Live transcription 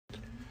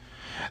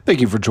Thank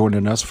you for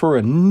joining us for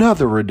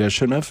another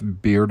edition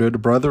of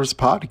Bearded Brothers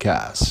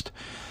Podcast.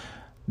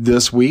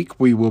 This week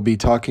we will be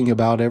talking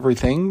about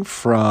everything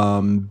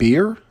from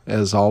beer,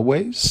 as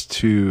always,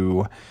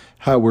 to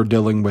how we're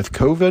dealing with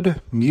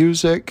COVID,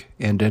 music,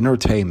 and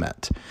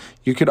entertainment.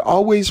 You could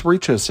always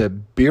reach us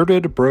at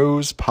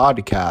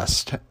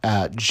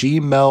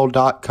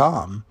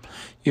beardedbrospodcast@gmail.com.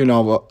 You can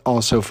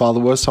also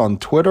follow us on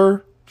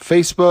Twitter,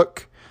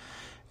 Facebook,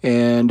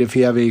 and if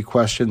you have any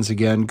questions,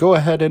 again, go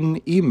ahead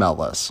and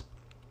email us.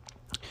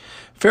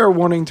 Fair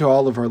warning to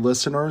all of our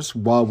listeners,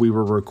 while we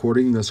were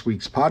recording this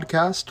week's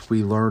podcast,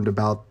 we learned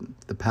about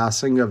the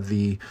passing of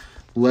the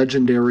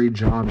legendary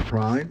John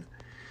Prine,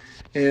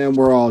 and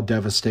we're all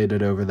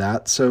devastated over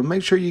that. So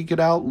make sure you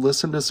get out,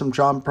 listen to some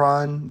John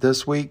Prine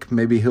this week.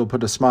 Maybe he'll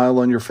put a smile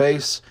on your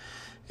face,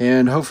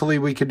 and hopefully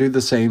we can do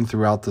the same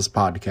throughout this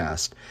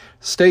podcast.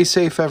 Stay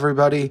safe,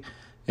 everybody,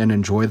 and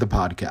enjoy the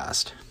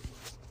podcast.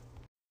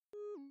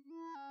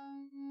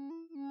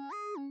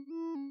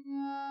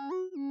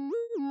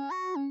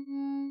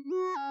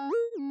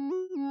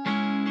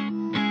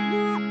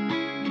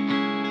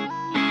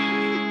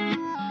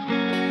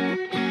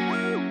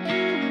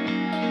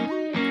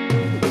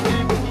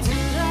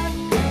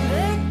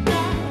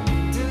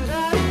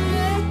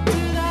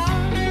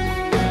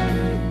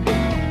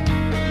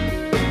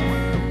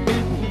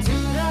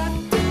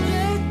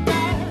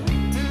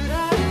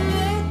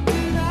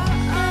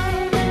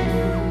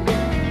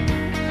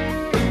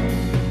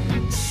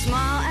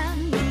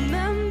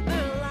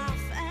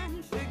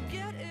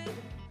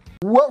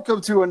 Welcome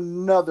to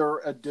another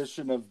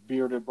edition of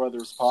Bearded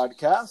Brothers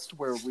Podcast,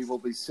 where we will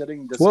be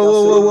sitting discussing...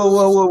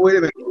 Whoa, wait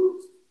a minute.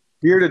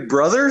 Bearded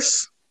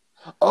Brothers?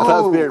 Oh, I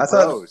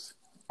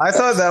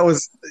thought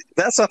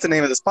that's not the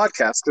name of this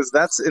podcast, because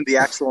that's in the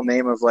actual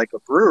name of like a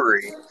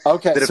brewery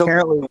that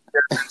apparently we've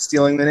been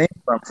stealing the name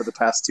from for the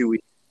past 2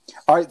 weeks.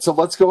 All right, so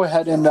let's go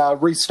ahead and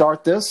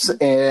restart this.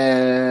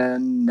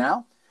 And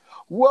now,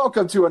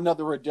 welcome to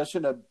another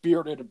edition of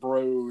Bearded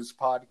Bros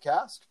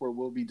Podcast, where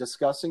we'll be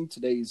discussing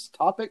today's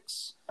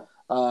topics.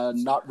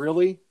 Not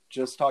really,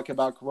 just talking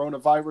about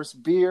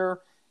coronavirus,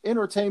 beer,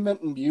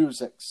 entertainment, and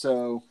music.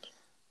 So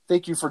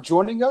thank you for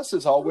joining us.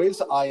 As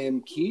always, I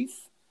am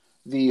Keith,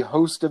 the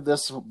host of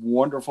this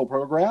wonderful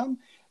program.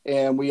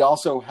 And we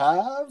also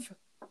have...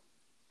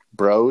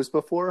 Bros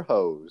before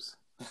hoes.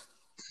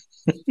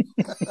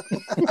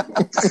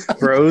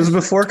 Bros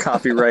before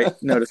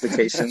copyright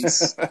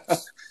notifications.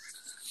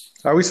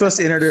 Are we supposed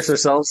to introduce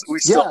ourselves? We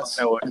still don't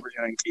know what we're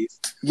doing, Keith.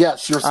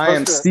 Yes, you're supposed to. I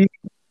am Steve.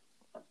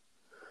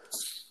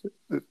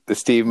 The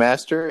Steve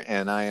Master,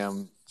 and I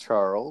am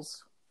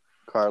Charles,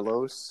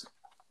 Carlos,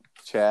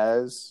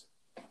 Chaz,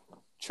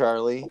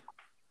 Charlie.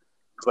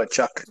 What,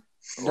 Chuck?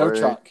 No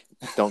Chuck.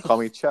 Don't call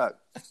me Chuck.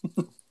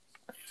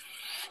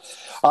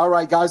 All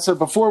right, guys. So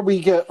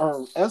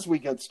as we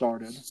get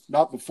started,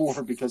 not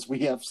before because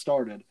we have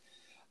started,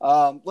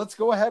 let's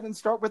go ahead and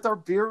start with our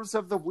beers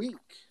of the week.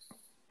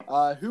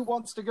 Who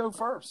wants to go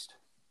first?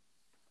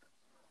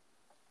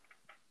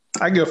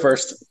 I can go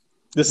first.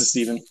 This is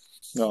Steven.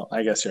 Well,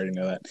 I guess you already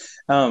know that.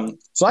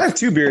 So I have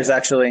two beers,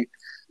 actually.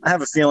 I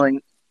have a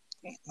feeling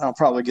I'll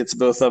probably get to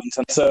both of them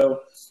tonight. So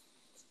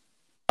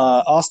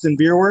Austin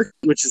Beer Works,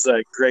 which is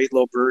a great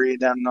little brewery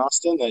down in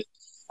Austin that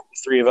the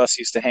three of us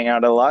used to hang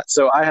out at a lot.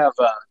 So I have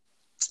a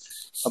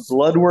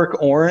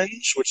Bloodwork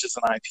Orange, which is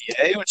an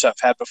IPA, which I've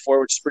had before,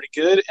 which is pretty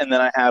good. And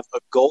then I have a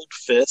Gold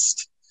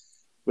Fist,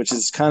 which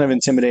is kind of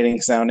intimidating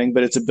sounding,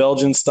 but it's a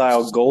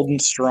Belgian-style Golden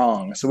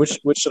Strong. So which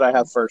should I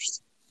have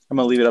first? I'm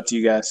going to leave it up to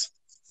you guys.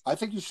 I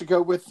think you should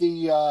go with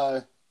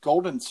the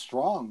Golden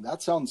Strong.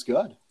 That sounds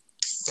good.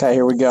 Okay,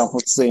 here we go.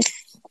 Let's see.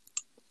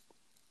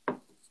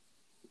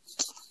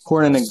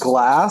 Pour it in a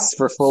glass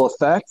for full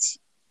effect.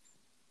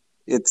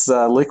 It's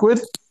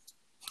liquid.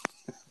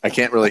 I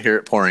can't really hear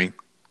it pouring.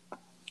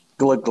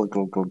 Glug, glug,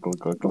 glug, glug, glug,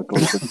 glug, glug,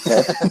 glug.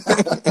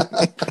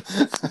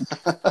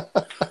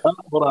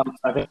 Hold on.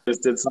 I think I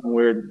just did something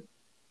weird.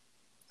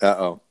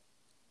 Uh-oh.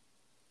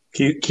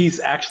 Keith's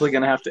actually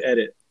going to have to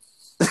edit.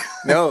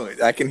 No,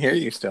 I can hear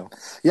you still.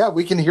 Yeah,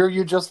 we can hear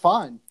you just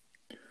fine.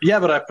 Yeah,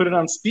 but I put it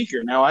on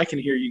speaker. Now I can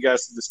hear you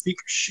guys through the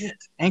speaker. Shit.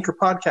 Anchor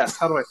Podcast.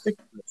 How do I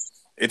fix this?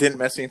 It didn't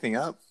mess anything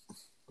up.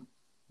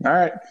 All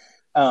right.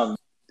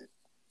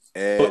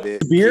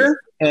 Edit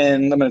beer,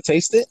 and I'm going to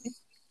taste it.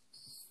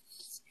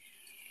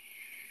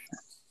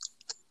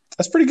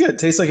 That's pretty good.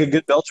 Tastes like a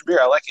good Belgian beer.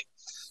 I like it.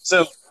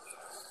 So,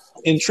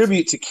 in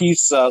tribute to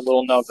Keith's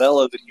little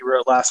novella that he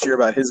wrote last year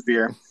about his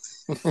beer,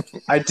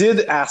 I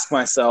did ask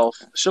myself,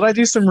 should I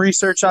do some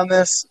research on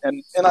this?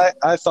 And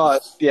I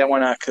thought, yeah,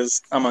 why not?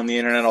 Because I'm on the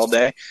internet all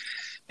day.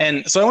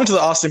 And so I went to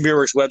the Austin Beer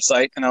Works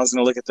website, and I was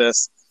going to look at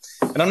this.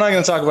 And I'm not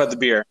going to talk about the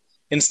beer.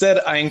 Instead,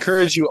 I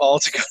encourage you all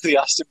to go to the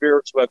Austin Beer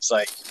Works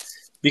website,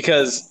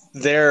 because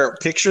their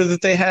picture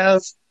that they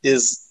have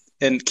is,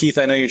 and Keith,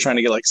 I know you're trying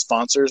to get like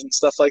sponsors and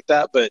stuff like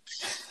that, but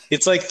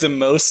it's like the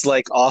most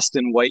like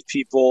Austin white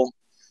people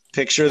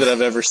picture that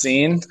I've ever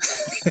seen.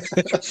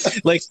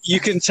 Like, you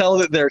can tell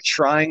that they're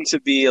trying to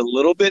be a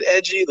little bit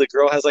edgy. The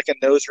girl has like a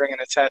nose ring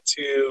and a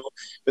tattoo,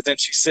 but then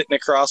she's sitting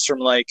across from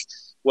like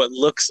what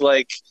looks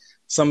like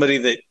somebody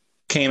that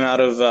came out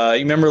of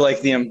you remember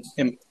like the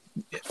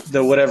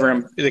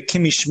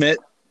Kimmy Schmidt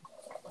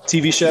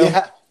TV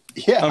show?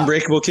 Yeah.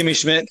 Unbreakable Kimmy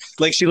Schmidt.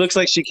 Like, she looks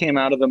like she came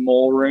out of the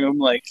mole room.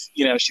 Like,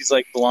 she's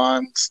like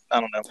blonde, I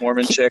don't know,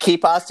 Mormon chick.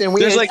 Keep Austin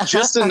weird. There's like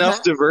just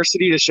enough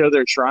diversity to show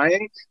they're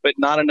trying, but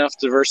not enough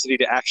diversity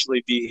to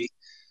actually be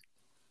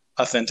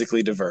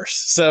authentically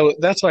diverse. So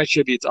that's why I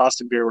attribute to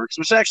Austin Beer Works,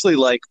 which I actually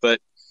like,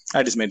 but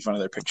I just made fun of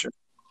their picture.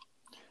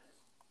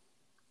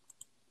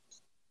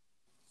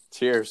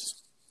 Cheers.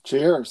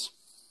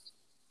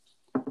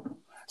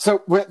 So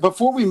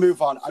before we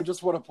move on, I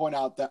just want to point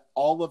out that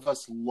all of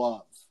us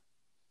love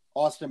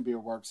Austin Beer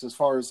Works as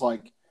far as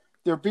like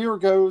their beer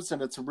goes,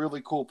 and it's a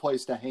really cool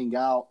place to hang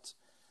out.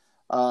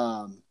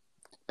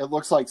 It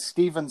looks like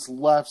Steven's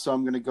left, so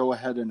I'm going to go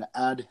ahead and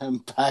add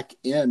him back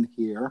in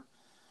here.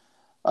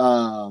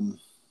 But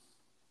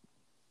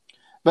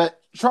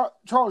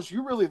Charles,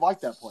 you really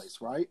like that place,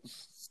 right?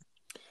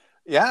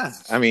 Yeah,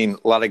 I mean,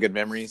 a lot of good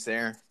memories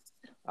there.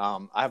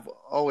 I've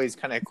always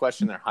kind of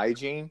questioned their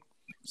hygiene.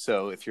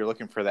 So if you're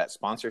looking for that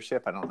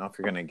sponsorship, I don't know if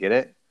you're going to get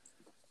it.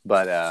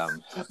 But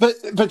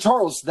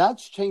Charles,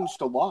 that's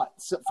changed a lot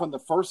from the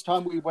first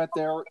time we went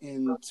there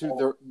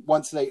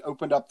once they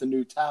opened up the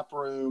new tap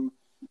room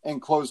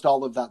and closed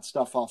all of that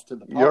stuff off to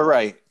the public. You're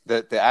right.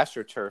 The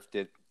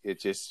AstroTurf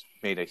just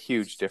made a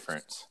huge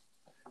difference.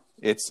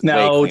 It's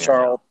no,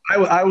 Charles.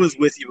 I was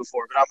with you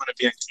before, but I'm going to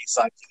be on key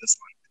side for this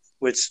one,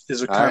 which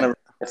is a kind of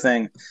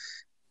thing.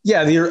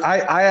 Yeah,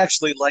 I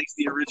actually liked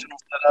the original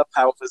setup.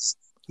 How it was,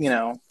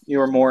 you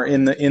were more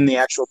in the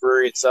actual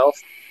brewery itself,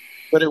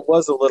 but it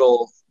was a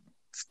little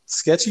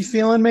sketchy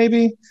feeling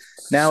maybe.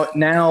 Now I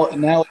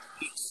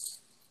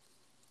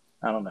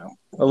don't know,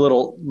 a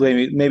little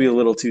maybe a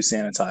little too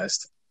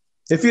sanitized.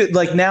 If you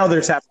like, now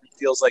their tap room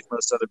feels like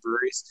most other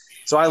breweries.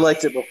 So I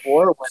liked it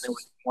before when it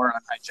was more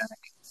unhygienic.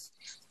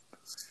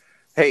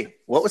 Hey,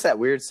 what was that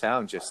weird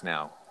sound just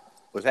now?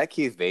 Was that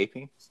Keith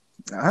vaping?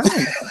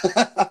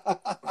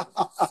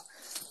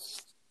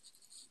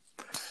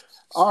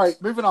 All right,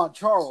 moving on.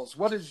 Charles,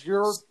 what is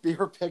your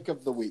beer pick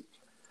of the week?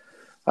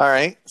 All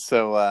right,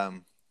 so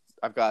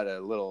I've got a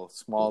little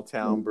small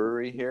town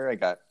brewery here. I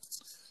got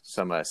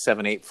some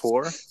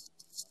 784.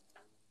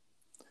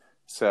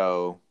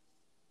 So,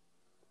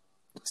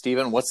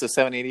 Steven, what's the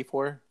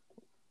 784?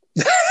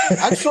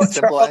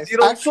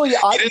 Actually,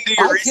 I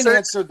can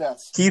answer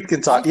this. Keith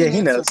can talk. Yeah,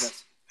 he knows.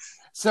 This.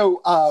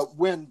 So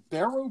when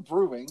Barrow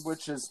Brewing,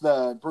 which is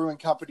the brewing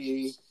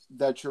company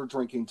that you're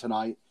drinking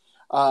tonight,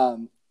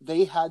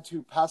 they had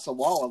to pass a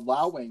law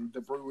allowing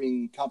the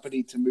brewing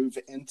company to move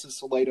into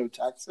Salado,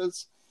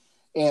 Texas,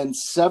 and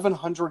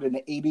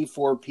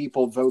 784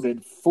 people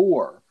voted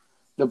for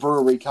the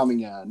brewery coming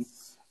in.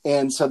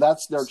 And so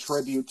that's their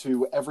tribute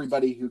to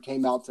everybody who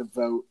came out to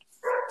vote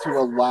to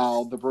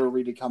allow the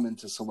brewery to come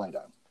into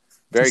Salado.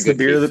 Very it's good. The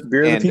beer of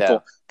the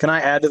people. Can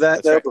I add to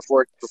that, though, right.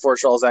 before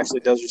Charles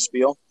actually does your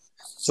spiel?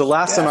 So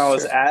last time I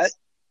was at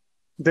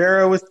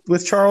Barrow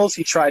with Charles,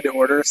 he tried to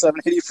order a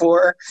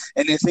 784,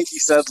 and I think he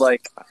said,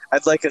 like,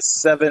 I'd like a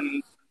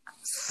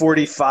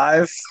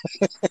 745.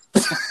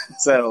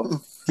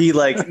 So he,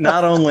 like,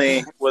 not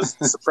only was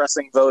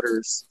suppressing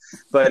voters,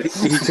 but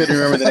he couldn't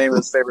remember the name of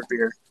his favorite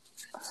beer.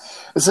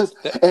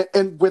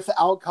 And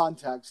without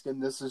context,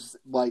 and this is,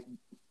 like,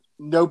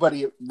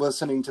 nobody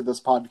listening to this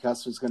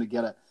podcast is going to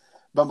get it.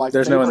 But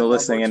there's no one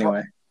listening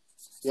anyway.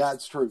 Yeah,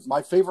 it's true.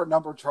 My favorite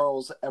number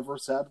Charles ever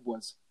said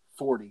was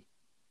 40.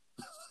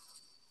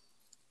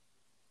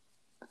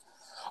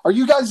 Are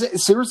you guys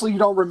seriously? You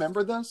don't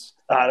remember this?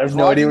 I have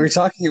no idea what you're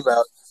talking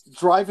about.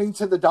 Driving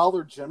to the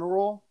Dollar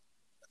General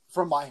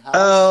from my house.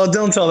 Oh,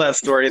 don't tell that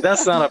story.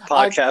 That's not a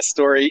podcast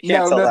story. You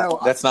can't tell that. No.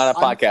 That's not a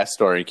podcast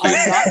story, Keith.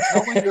 I'm not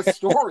telling the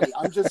story.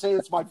 I'm just saying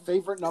it's my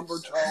favorite number,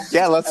 Charles.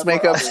 Yeah, let's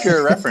make an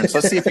obscure reference.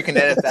 Let's see if you can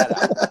edit that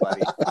out,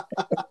 buddy.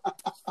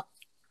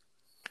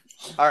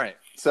 All right.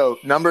 So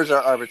numbers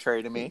are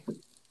arbitrary to me,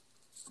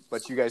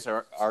 but you guys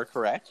are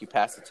correct. You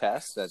passed the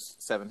test. That's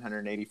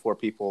 784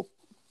 people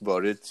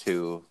voted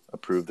to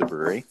approve the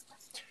brewery.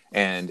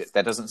 And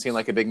that doesn't seem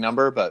like a big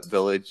number, but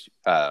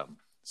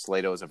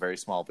Salado is a very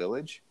small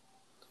village.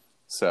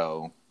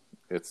 So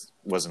it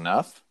was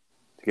enough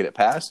to get it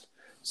passed.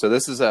 So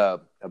this is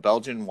a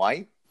Belgian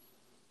white.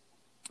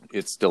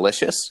 It's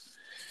delicious.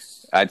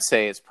 I'd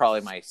say it's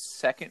probably my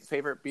second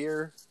favorite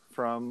beer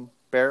from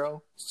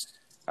Barrow.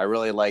 I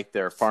really like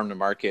their farm to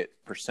market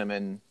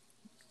persimmon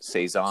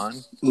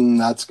saison.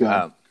 That's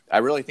good. I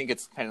really think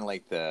it's kind of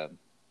like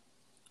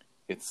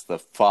it's the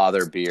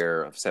father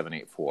beer of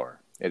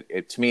 784.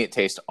 To me, it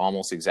tastes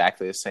almost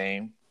exactly the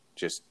same,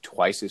 just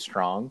twice as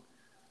strong,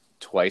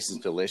 twice as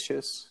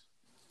delicious,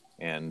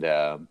 and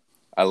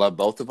I love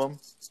both of them.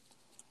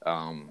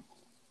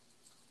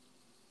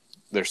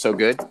 They're so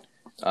good.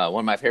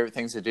 One of my favorite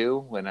things to do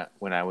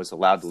when I was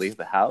allowed to leave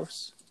the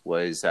house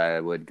was I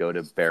would go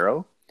to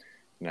Barrow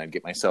and I'd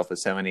get myself a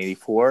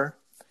 784,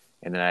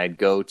 and then I'd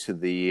go to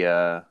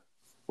the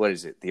what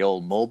is it? The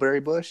old mulberry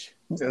bush.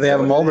 They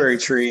have a mulberry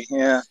tree.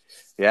 Yeah.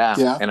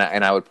 Yeah.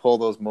 And I would pull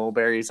those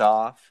mulberries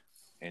off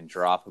and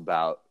drop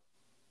about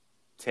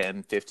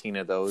 10, 15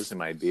 of those in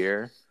my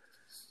beer.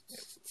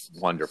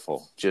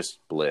 Wonderful. Just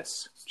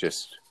bliss.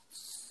 Just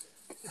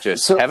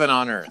heaven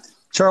on earth.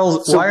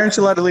 Charles, why aren't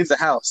you allowed to leave the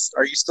house?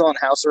 Are you still on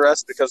house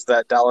arrest because of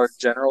that Dollar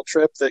General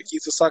trip that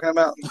Keith was talking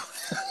about?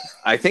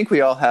 I think we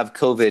all have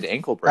COVID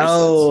ankle bracelets.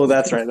 Oh,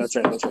 that's right.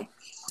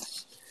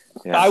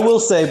 Yeah. I will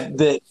say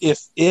that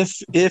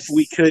if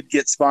we could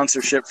get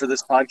sponsorship for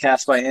this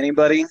podcast by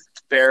anybody,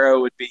 Barrow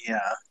would be.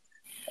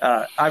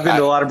 I've been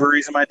to a lot of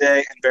breweries in my day,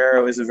 and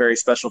Barrow is a very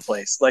special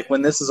place. Like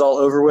when this is all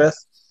over with,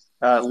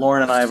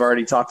 Lauren and I have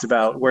already talked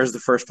about where's the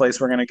first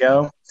place we're going to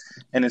go,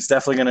 and it's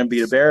definitely going to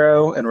be a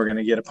Barrow, and we're going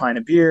to get a pint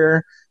of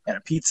beer and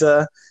a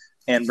pizza,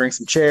 and bring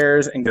some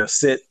chairs and go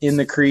sit in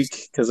the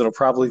creek because it'll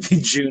probably be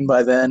June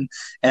by then,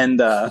 and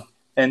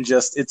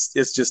just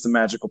it's just a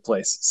magical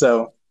place.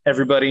 So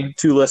everybody,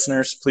 2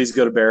 listeners, please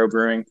go to Barrow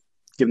Brewing,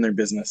 give them their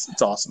business.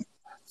 It's awesome.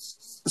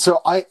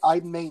 So I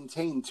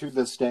maintain to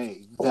this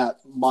day that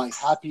my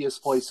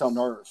happiest place on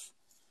earth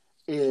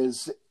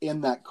is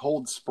in that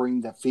cold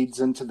spring that feeds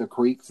into the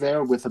creek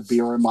there with a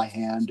beer in my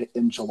hand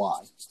in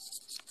July.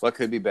 What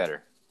could be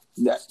better?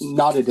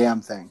 Not a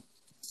damn thing.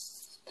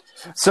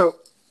 So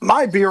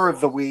my beer of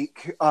the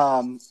week,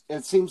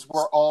 it seems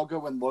we're all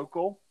going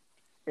local,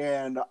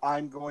 and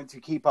I'm going to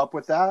keep up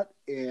with that,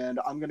 and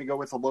I'm going to go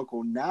with a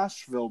local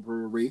Nashville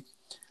brewery,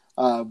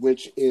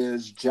 which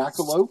is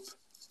Jackalope.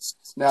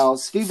 Now,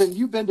 Stephen,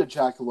 you've been to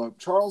Jackalope.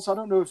 Charles, I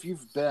don't know if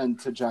you've been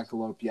to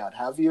Jackalope yet.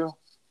 Have you?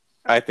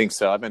 I think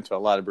so. I've been to a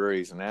lot of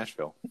breweries in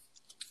Nashville.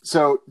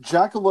 So,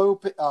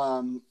 Jackalope,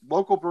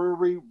 local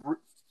brewery,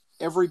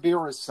 every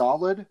beer is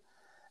solid.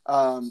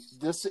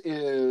 This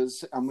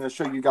is, I'm going to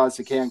show you guys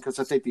the can because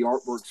I think the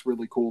artwork's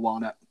really cool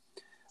on it.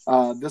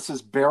 This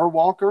is Bear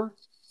Walker.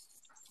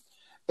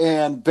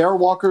 And Bear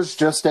Walker's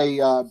just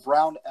a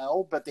brown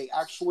ale, but they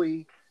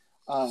actually,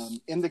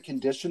 in the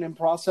conditioning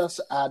process,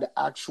 add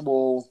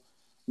actual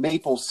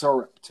maple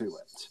syrup to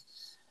it.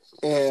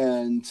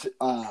 And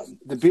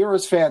the beer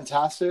is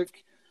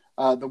fantastic.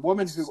 The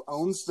woman who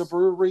owns the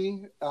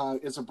brewery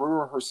is a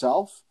brewer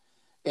herself,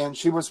 and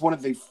she was one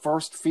of the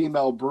first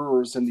female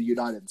brewers in the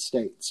United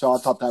States. So I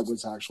thought that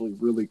was actually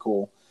really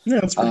cool.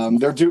 Yeah, that's pretty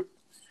cool.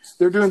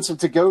 They're doing some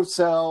to-go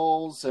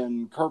sales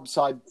and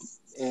curbside,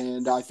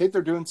 and I think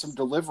they're doing some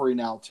delivery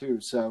now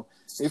too. So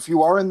if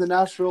you are in the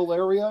Nashville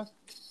area,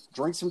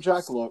 drink some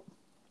Jackalope.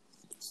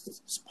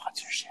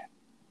 Sponsorship.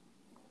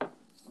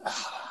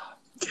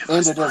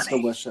 And it is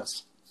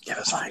delicious. Give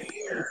us free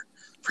beer.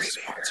 Free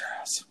beer.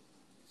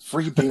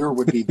 Free beer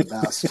would be the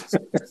best.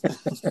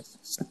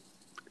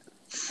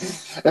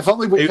 If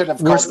only we could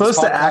have. We're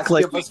supposed to act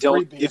like we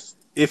don't.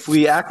 If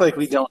we act like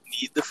we don't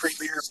need the free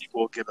beer,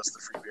 people will give us the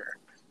free beer.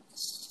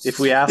 If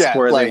we ask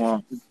for it, they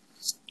won't.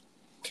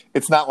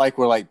 It's not like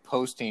we're like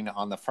posting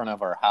on the front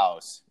of our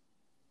house,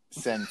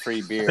 send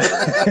free beer.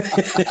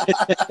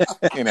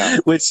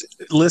 Which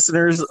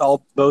listeners,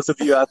 both of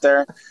you out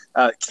there,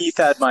 Keith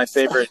had my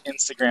favorite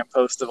Instagram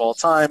post of all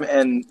time,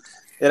 and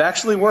it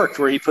actually worked.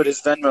 Where he put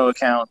his Venmo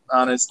account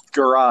on his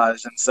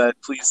garage and said,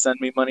 "Please send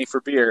me money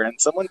for beer," and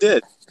someone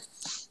did.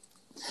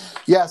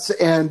 Yes,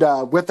 and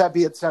with that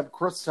being said,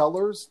 Chris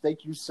Sellers,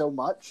 thank you so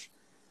much.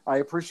 I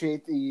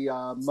appreciate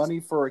the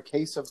money for a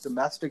case of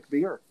domestic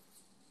beer.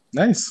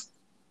 Nice.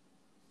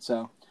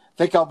 So I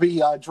think I'll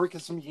be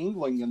drinking some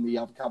Yuengling in the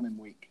upcoming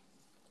week.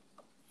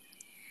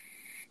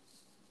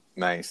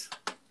 Nice.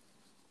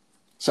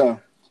 So.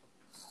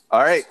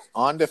 All right,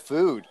 on to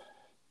food.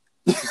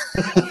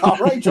 All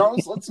right,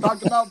 Charles, let's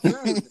talk about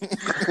food.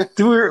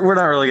 We're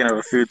not really going to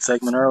have a food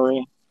segment, are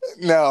we?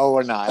 No,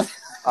 we're not.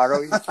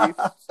 Are we,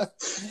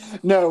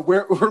 Keith? No,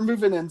 we're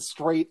moving in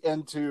straight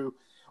into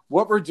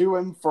what we're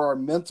doing for our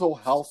mental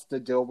health to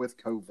deal with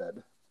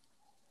COVID.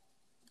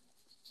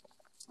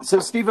 So,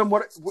 Stephen,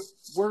 what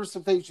are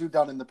some things you've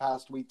done in the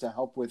past week to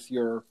help with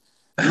your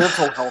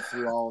mental health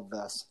through all of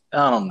this?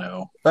 I don't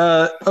know.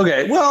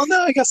 Okay, well,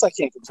 no, I guess I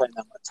can't complain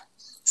that much.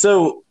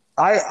 So,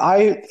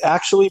 I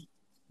actually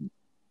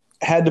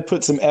had to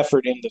put some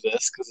effort into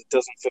this because it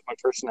doesn't fit my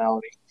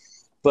personality.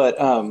 But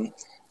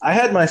I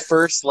had my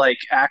first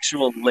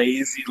actual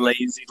lazy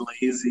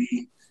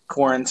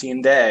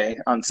quarantine day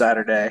on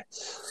Saturday.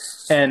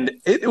 And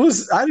I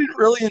didn't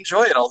really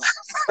enjoy it all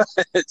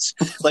that much.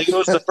 It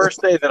was the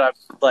first day that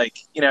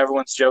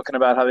everyone's joking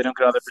about how they don't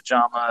get out of their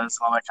pajamas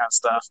and all that kind of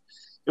stuff.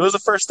 It was the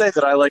first day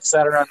that I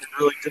sat around and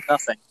really did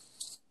nothing.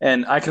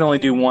 And I could only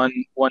do one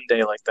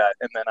day like that,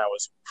 and then I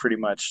was pretty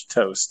much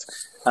toast.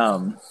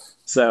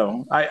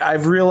 So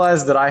I've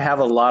realized that I have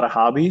a lot of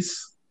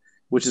hobbies,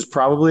 which is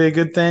probably a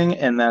good thing,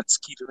 and that's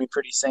keeping me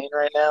pretty sane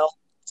right now.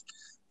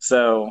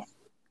 So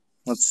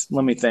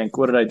let me think.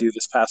 What did I do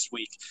this past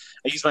week?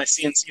 I used my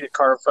CNC to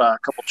carve a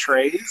couple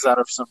trays out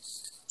of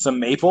some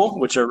maple,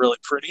 which are really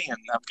pretty, and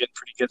I'm getting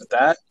pretty good at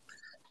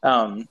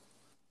that.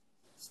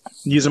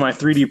 Using my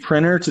 3D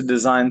printer to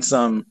design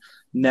some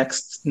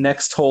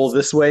next hole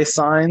this way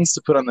signs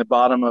to put on the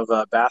bottom of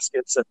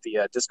baskets at the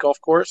disc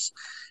golf course.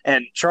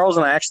 And Charles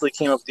and I actually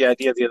came up with the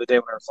idea the other day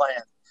when we were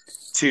playing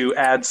to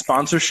add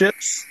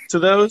sponsorships to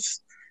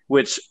those,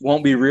 which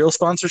won't be real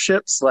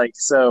sponsorships. Like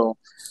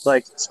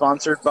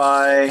sponsored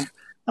by,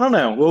 I don't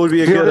know, what would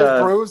be a Bearded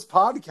good Bros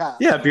podcast.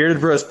 Yeah, Bearded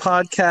Bros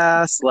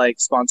podcast, like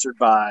sponsored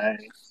by,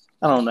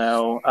 I don't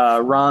know,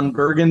 Ron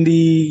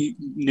Burgundy,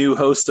 new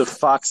host of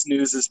Fox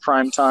News'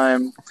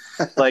 primetime,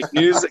 like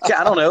news.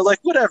 I don't know, like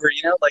whatever,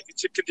 like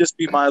it could just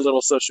be my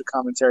little social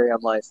commentary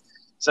on life.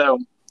 So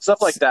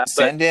stuff like that.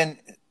 Send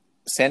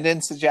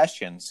in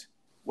suggestions.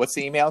 What's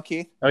the email,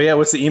 Keith? Oh yeah,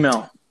 what's the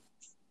email?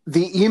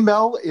 The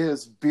email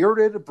is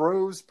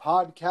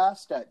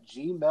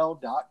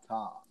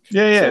beardedbrospodcast@gmail.com.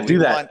 Yeah, So do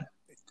that.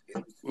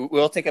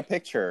 We'll take a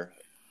picture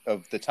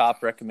of the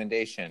top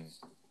recommendation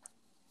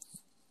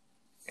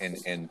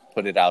and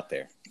put it out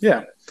there.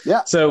 Yeah.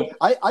 So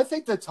I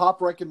think the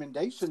top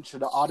recommendation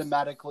should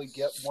automatically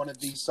get one of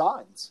these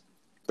signs.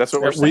 That's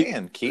what we're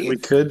saying, Keith.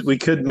 We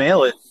could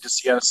mail it.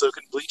 Just you gotta soak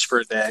in bleach for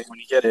a day when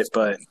you get it,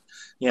 but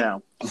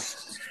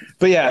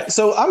But yeah,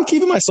 so I'm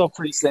keeping myself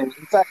pretty sane.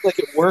 In fact, like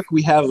at work,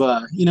 we have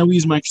we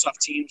use Microsoft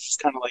Teams, which is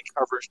kind of like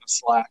our version of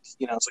Slack.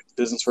 It's like the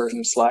business version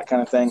of Slack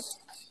kind of thing.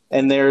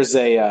 And there's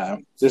a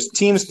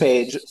Teams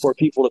page for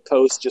people to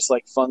post just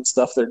like fun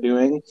stuff they're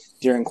doing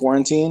during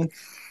quarantine.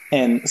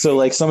 And so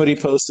like somebody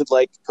post a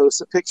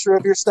picture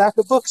of your stack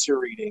of books you're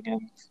reading,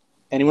 and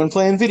anyone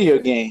playing video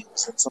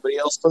games, and somebody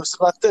else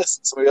posted about this,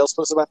 and somebody else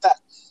posted about that.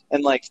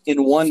 And like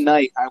in one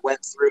night, I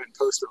went through and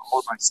posted all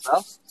of my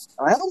stuff,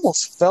 and I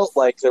almost felt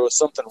like there was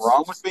something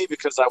wrong with me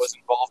because I was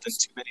involved in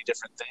too many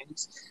different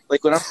things.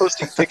 Like when I'm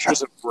posting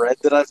pictures of bread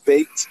that I've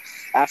baked,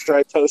 after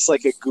I post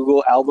like a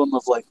Google album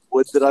of like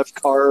wood that I've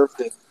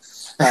carved and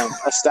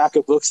a stack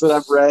of books that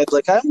I've read,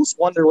 like I almost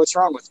wonder what's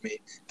wrong with me.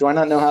 Do I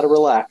not know how to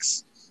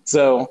relax?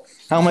 So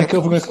how am I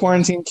coping with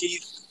quarantine,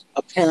 Keith?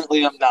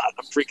 Apparently I'm not.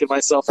 I'm freaking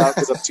myself out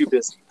because I'm too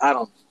busy. I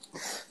don't know.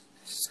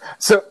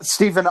 So,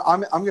 Stephen,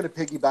 I'm going to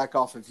piggyback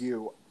off of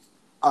you.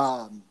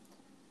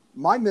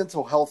 My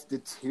mental health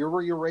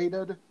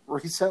deteriorated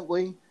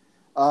recently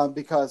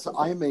because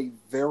I am a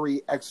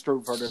very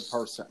extroverted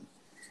person,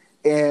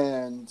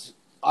 and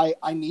I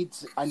need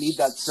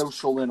that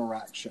social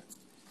interaction,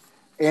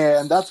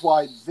 and that's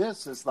why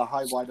this is the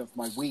highlight of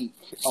my week,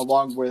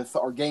 along with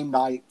our game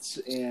nights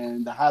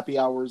and the happy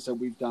hours that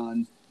we've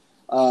done.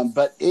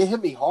 But it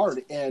hit me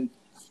hard, and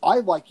I,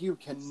 like you,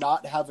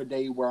 cannot have a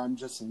day where I'm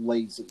just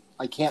lazy.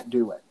 I can't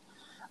do it.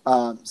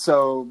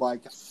 So,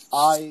 like,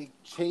 I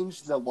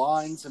changed the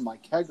lines in my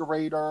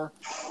kegerator.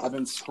 I've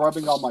been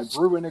scrubbing all my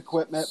brewing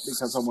equipment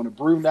because I want to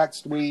brew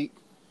next week.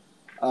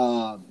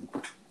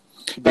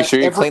 Make sure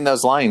you clean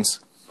those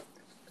lines.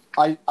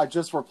 I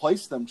just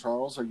replaced them,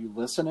 Charles. Are you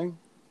listening?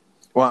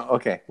 Well,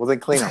 okay. Well, then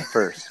clean them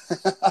first.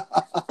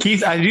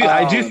 Keith,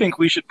 I do think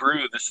we should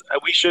brew this.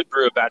 We should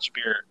brew a batch of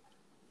beer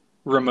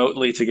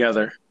remotely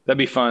together. That'd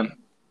be fun.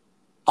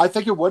 I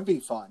think it would be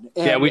fun.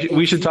 And, yeah,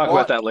 we should talk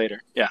about that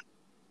later. Yeah.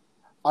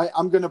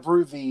 I'm going to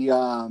brew the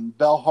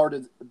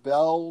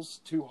Bell's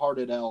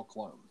Two-Hearted Ale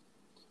clone.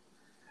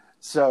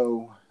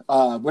 So,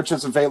 which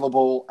is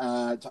available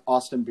at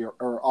Austin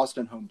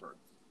Homebrew.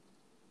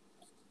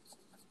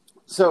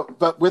 So,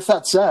 but with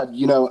that said,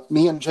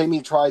 me and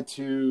Jamie try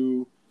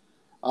to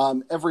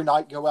every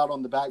night go out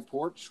on the back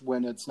porch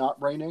when it's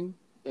not raining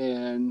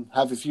and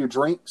have a few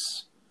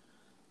drinks.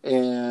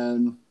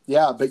 And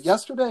yeah, but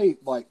yesterday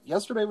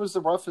was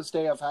the roughest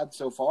day I've had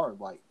so far.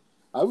 Like,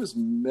 I was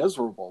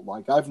miserable.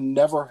 Like, I've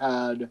never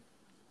had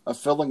a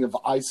feeling of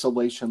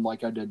isolation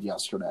like I did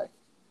yesterday.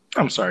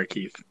 I'm sorry,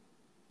 Keith.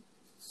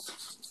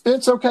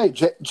 It's okay.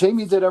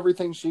 Jamie did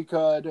everything she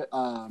could.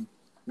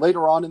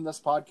 Later on in this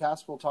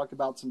podcast, we'll talk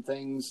about some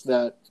things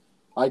that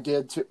I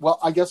did too. Well,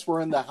 I guess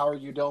we're in the how are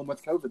you doing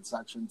with COVID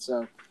section.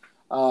 So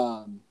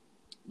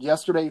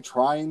yesterday,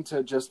 trying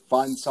to just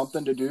find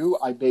something to do,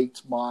 I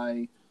baked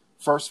my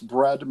first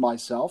bread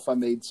myself. I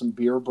made some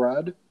beer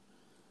bread.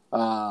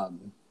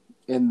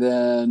 And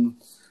then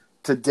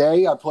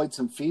today I played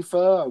some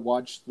FIFA. I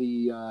watched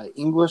the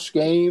English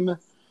game,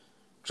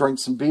 drank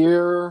some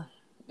beer,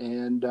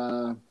 and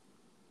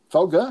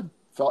felt good.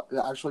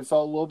 Actually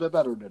felt a little bit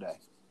better today.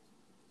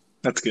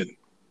 That's good.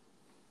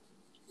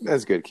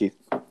 That's good, Keith.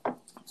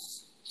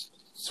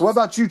 So what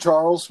about you,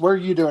 Charles? What are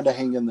you doing to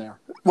hang in there?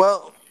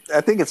 Well,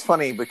 I think it's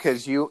funny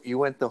because you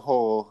went the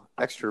whole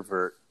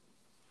extrovert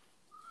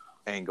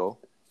angle.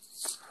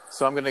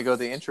 So I'm going to go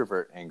the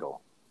introvert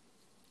angle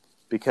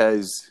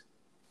because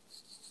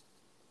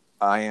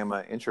I am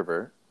an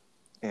introvert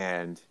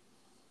and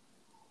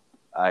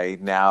I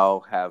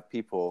now have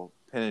people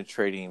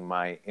penetrating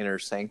my inner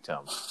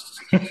sanctum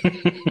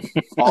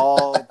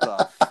all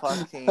the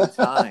fucking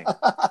time.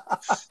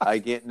 I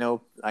get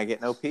no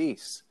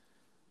peace.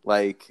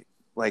 Like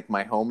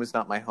my home is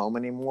not my home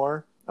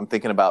anymore. I'm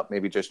thinking about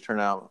maybe just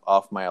turning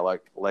off my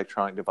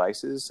electronic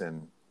devices,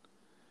 and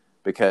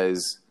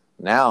because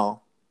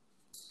now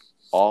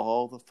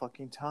all the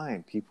fucking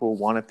time people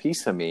want a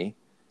piece of me,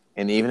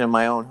 and even in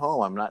my own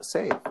home I'm not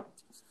safe.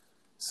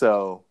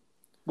 So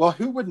Well,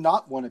 who would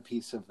not want a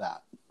piece of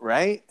that?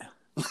 Right?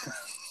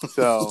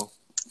 So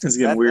It's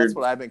getting weird. that's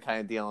what I've been kind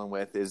of dealing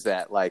with, is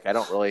that like I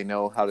don't really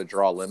know how to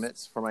draw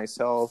limits for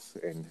myself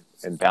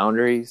and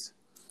boundaries.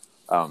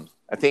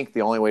 I think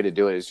the only way to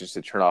do it is just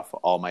to turn off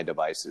all my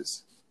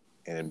devices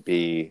and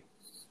be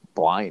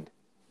blind.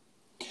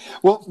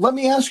 Well, let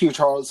me ask you,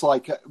 Charles,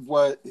 like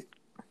what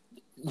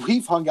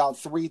we've hung out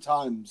 3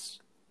 times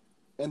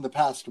in the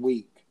past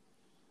week.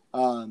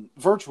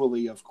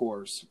 Virtually, of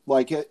course.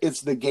 Like,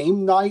 it's the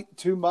game night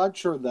too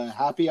much, or the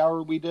happy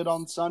hour we did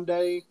on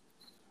Sunday.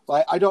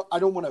 Like, I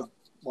don't want to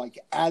like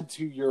add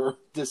to your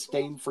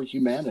disdain for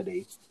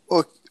humanity.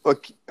 Look,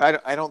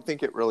 I don't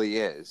think it really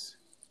is.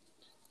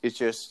 It's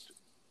just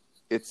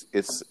it's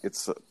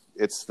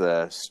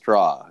the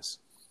straws.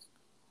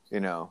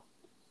 You know,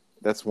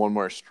 that's one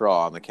more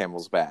straw on the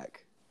camel's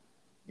back.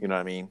 You know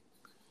what I mean?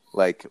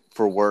 Like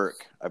for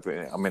work,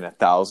 I'm in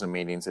 1,000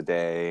 meetings a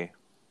day.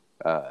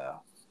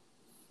 How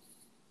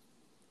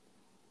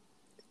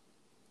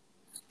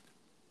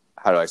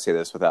do I say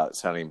this without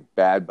sounding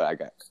bad? But I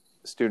got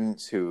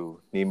students who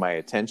need my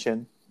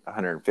attention,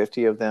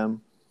 150 of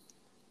them,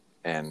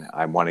 and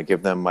I want to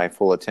give them my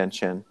full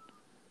attention.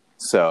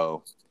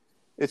 So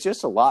it's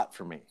just a lot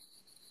for me.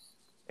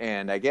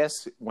 And I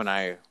guess when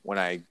I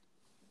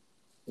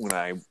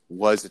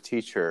was a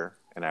teacher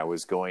and I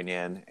was going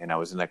in and I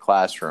was in a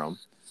classroom,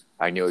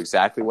 I knew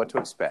exactly what to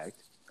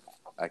expect.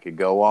 I could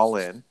go all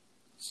in,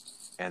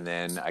 and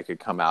then I could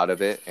come out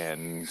of it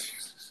and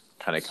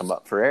kind of come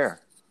up for air.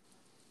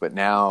 But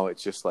now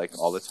it's just like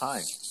all the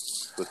time.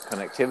 With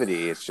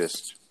connectivity, it's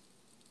just,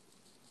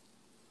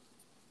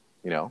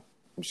 I'm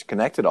just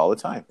connected all the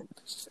time.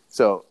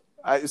 So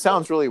it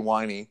sounds really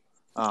whiny.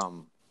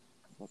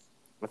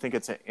 I think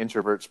it's an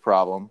introvert's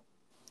problem.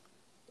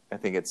 I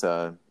think it's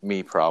a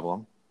me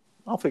problem.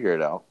 I'll figure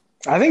it out.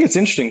 I think it's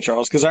interesting,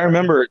 Charles, because I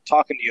remember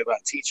talking to you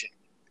about teaching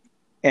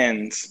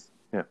and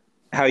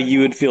how you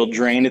would feel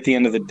drained at the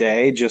end of the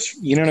day.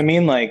 Just, you know what I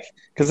mean? Like,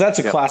 because that's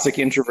a classic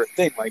introvert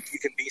thing. Like, you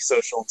can be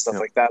social and stuff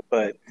like that,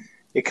 but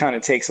it kind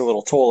of takes a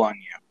little toll on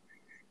you.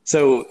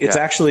 So it's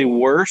actually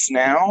worse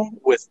now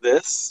with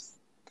this.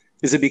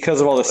 Is it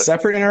because of all the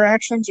separate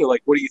interactions, or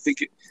like, what do you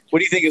think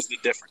is the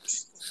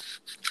difference?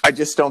 I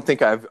just don't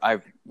think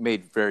I've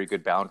made very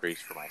good boundaries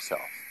for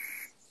myself.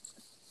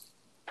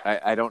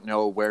 I don't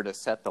know where to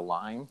set the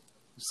line,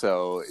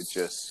 so it's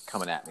just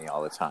coming at me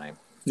all the time.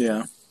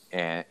 Yeah.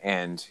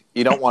 And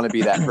you don't want to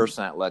be that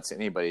person that lets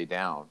anybody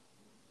down.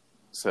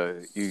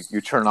 So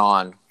you turn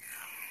on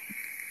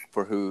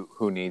for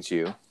who needs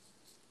you,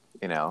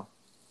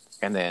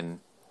 and then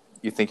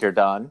you think you're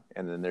done,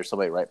 and then there's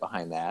somebody right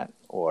behind that,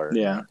 or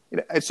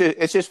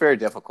it's just very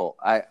difficult.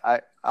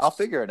 I'll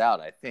figure it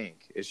out. I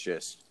think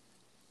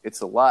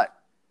it's a lot.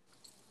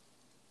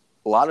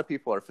 A lot of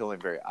people are feeling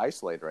very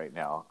isolated right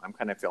now. I'm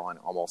kind of feeling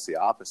almost the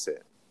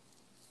opposite.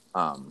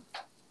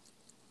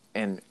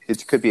 And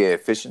it could be an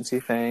efficiency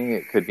thing.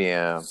 It could be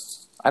I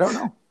don't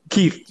know.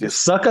 Keith,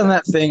 just suck on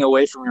that thing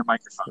away from your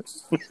microphone.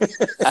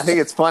 I think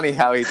it's funny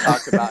how he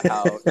talked about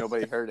how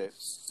nobody heard it.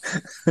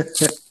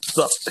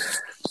 So,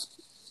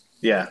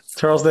 yeah,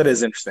 Charles, that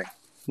is interesting.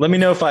 Let me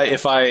know if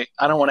I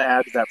don't want to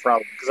add to that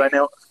problem, because I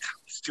know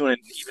he's doing it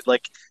even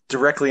like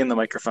directly in the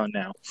microphone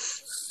now.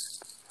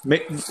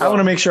 I want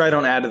to make sure I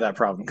don't add to that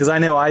problem, because I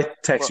know I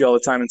text you all the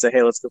time and say,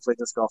 hey, let's go play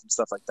disc golf and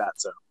stuff like that.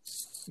 So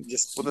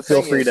just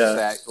feel free to.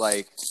 That,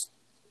 like,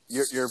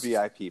 you're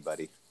VIP,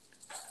 buddy.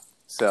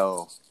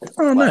 So.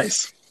 Oh,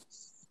 nice.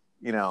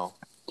 Well,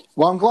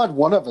 I'm glad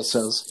one of us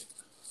is.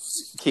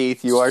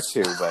 Keith, you are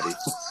too, buddy.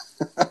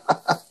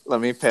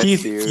 Let me pet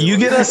Keith, you. You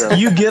get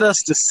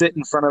us to sit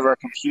in front of our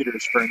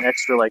computers for an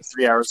extra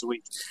 3 hours a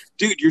week.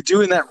 Dude, you're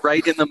doing that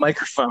right in the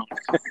microphone.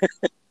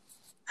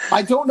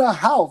 I don't know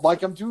how.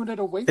 Like, I'm doing it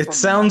away from It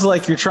sounds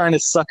like you're trying to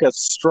suck a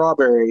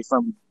strawberry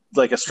from,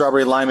 like, a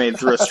strawberry limeade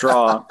through a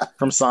straw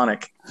from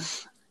Sonic.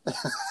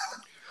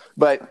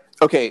 But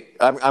okay,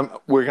 I'm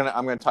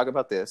gonna talk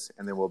about this,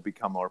 and then we'll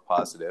become more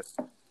positive.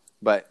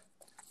 But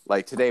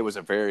like, today was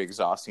a very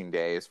exhausting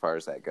day as far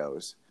as that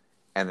goes,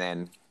 and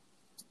then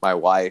my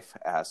wife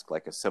asked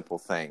like a simple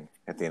thing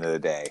at the end of the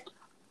day,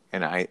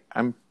 and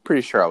I'm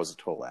pretty sure I was a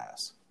total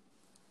ass.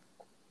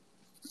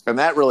 And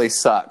that really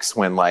sucks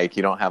when like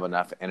you don't have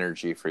enough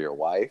energy for your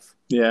wife.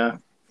 Yeah.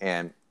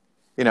 And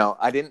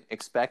I didn't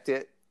expect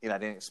it. I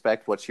didn't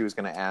expect what she was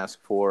going to ask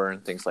for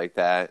and things like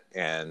that.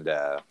 And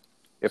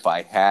if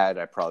I had,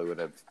 I probably would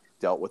have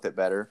dealt with it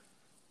better.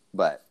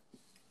 But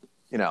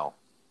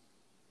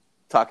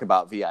talk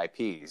about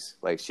VIPs.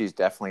 Like, she's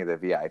definitely the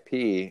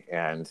VIP,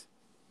 and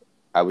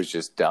I was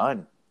just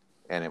done,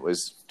 and it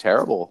was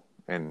terrible.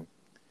 And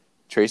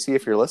Tracy,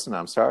 if you're listening,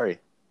 I'm sorry.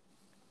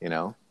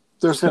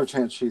 There's no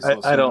chance she's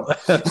listening. I don't.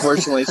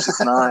 Unfortunately, she's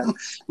not.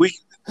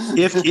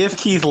 If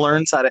Keith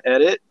learns how to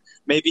edit,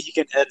 maybe he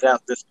can edit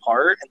out this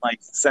part and like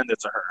send it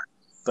to her.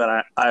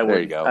 But I would. There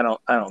you go. I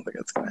don't think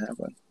it's going to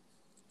happen.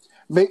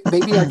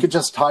 Maybe I could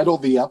just title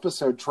the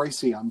episode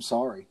 "Tracy, I'm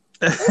sorry."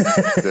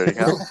 There you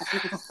go.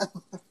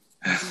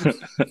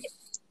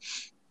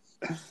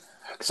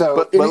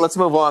 So, But let's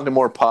move on to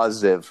more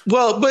positive.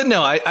 Well, but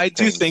no, I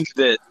do things. think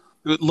that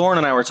Lauren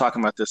and I were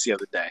talking about this the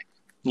other day.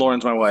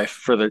 Lauren's my wife,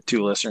 for the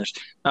two listeners.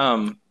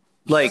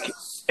 Like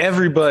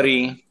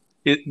everybody,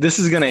 this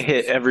is going to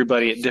hit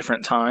everybody at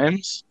different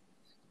times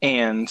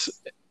and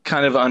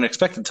kind of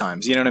unexpected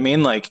times. You know what I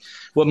mean? Like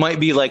what might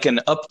be like an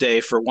up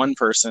day for one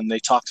person, they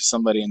talk to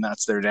somebody and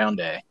that's their down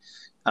day.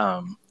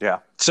 Yeah.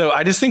 So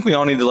I just think we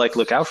all need to like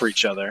look out for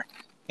each other.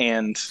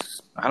 And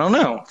I don't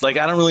know, like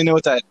I don't really know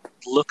what that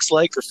looks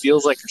like or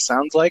feels like or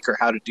sounds like or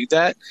how to do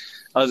that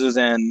other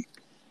than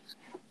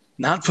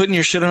not putting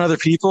your shit on other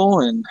people.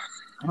 And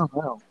I don't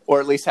know. Or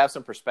at least have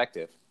some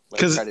perspective.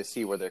 Like 'Cause- try to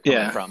see where they're coming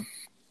yeah. from.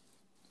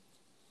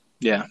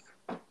 Yeah.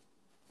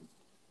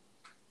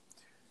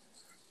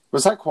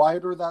 was that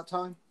quieter that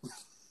time?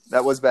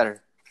 That was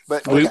better.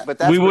 But We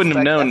that's wouldn't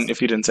have known that's-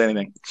 if you didn't say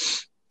anything.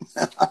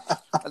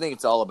 I think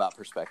it's all about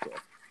perspective.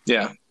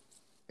 Yeah.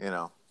 You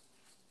know.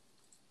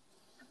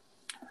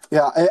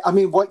 Yeah, I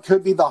mean, what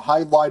could be the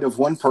highlight of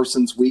one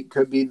person's week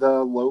could be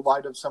the low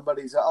light of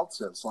somebody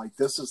else's. Like,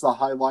 this is the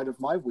highlight of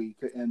my week,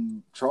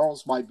 and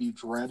Charles might be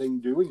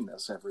dreading doing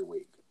this every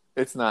week.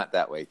 It's not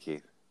that way,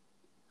 Keith.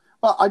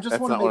 Well, I just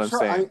That's want to not what make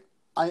sure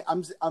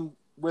I'm I'm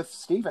with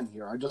Steven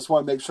here. I just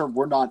want to make sure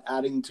we're not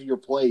adding to your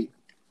plate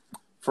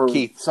for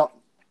Keith. some.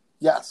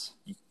 Yes.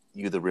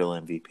 You the real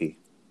MVP.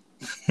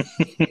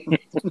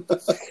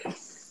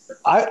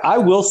 I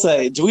will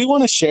say, do we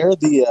want to share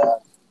the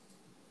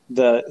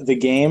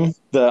game,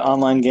 the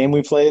online game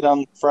we played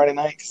on Friday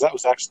night? Because that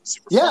was actually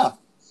super fun. Yeah.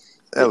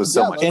 That was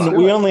so Yeah, much let's fun. And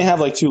do we it. only have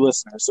like 2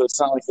 listeners, so it's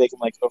not like they can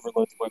like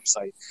overload the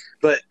website.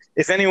 But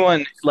if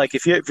anyone like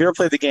if you ever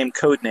played the game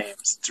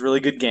Codenames, it's a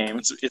really good game.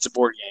 It's a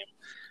board game.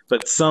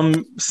 But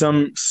some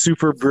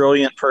super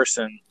brilliant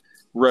person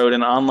wrote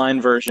an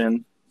online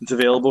version. It's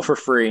available for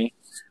free.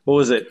 What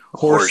was it?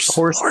 Horse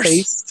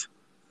paste?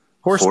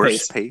 Horse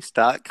paste.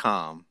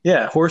 Horsepace.com.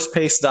 Yeah,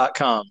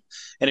 horsepace.com.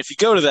 And if you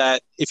go to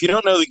that, if you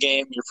don't know the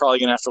game, you're probably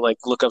going to have to like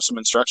look up some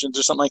instructions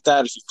or something like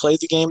that. If you played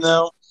the game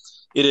though,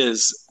 it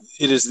is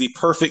the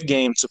perfect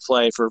game to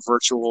play for a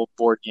virtual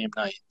board game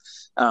night.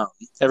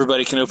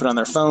 Everybody can open on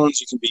their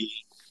phones. You can be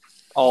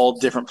all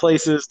different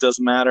places.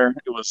 Doesn't matter.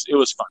 It was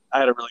fun. I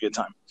had a really good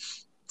time.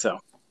 So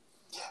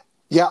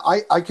Yeah,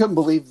 I couldn't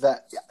believe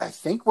that. I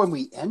think when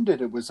we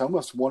ended, it was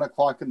almost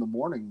 1:00 in the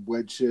morning,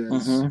 which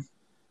is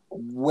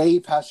way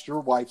past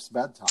your wife's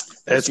bedtime.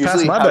 it's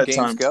usually past my how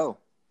bedtime. games go.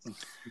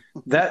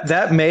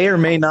 That may or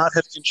may not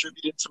have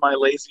contributed to my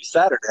lazy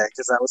Saturday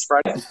because that was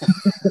Friday.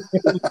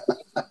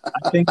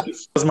 I think it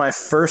was my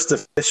first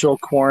official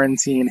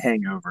quarantine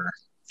hangover.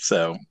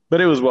 So,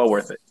 but it was well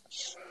worth it.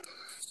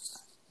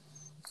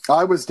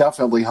 I was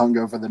definitely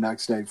hungover the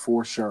next day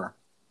for sure.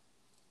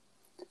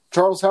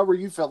 Charles, how were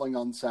you feeling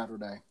on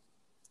Saturday?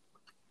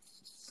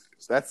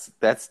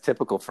 That's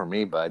typical for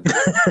me, bud.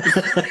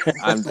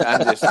 I'm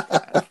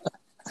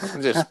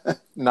just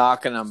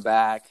knocking them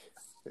back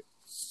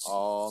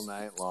all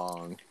night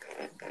long.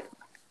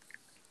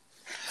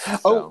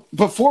 Oh,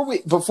 before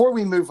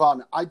we move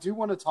on, I do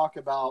want to talk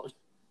about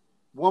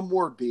one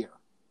more beer.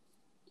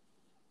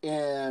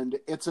 And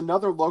it's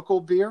another local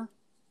beer.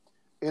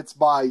 It's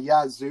by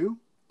Yazoo,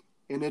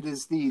 and it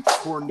is the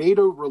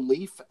Tornado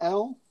Relief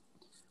Ale,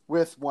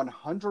 with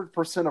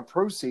 100% of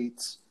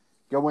proceeds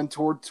going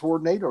toward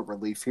tornado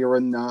relief here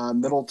in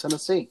Middle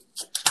Tennessee.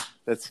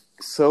 That's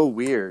so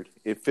weird.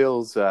 It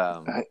feels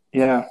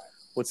Yeah.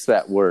 what's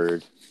that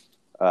word?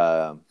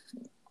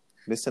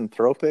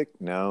 Misanthropic?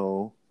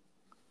 No.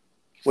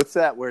 What's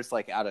that where it's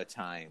like out of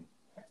time?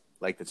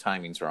 Like the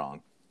timing's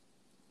wrong.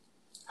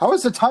 How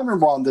is the timing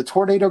wrong? The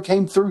tornado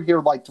came through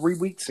here like 3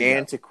 weeks ago.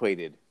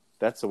 Antiquated.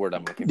 That's the word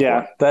I'm looking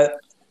Yeah. for. That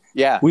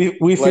Yeah. we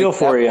feel Like,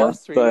 for that you, was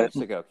 3 but weeks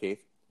ago,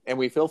 Keith. And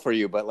we feel for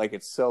you, but like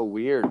it's so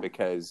weird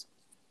because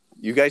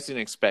you guys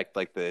didn't expect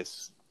like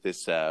this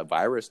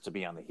virus to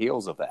be on the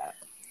heels of that.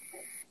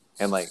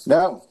 And like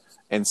No.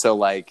 and so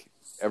like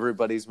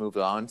everybody's moved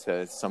on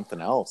to something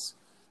else.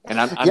 And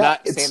I'm Yeah, not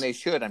it's- saying they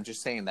should. I'm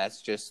just saying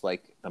that's just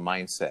like the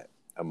mindset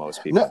of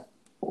most people.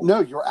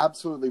 No, you're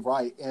absolutely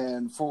right.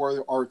 And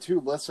for our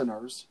 2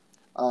 listeners,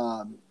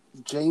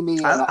 Jamie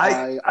and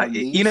I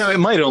you know, it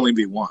might only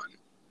be one.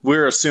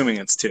 We're assuming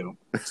it's 2.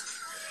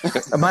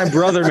 My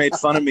brother made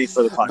fun of me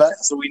for the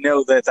podcast, so we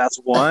know that that's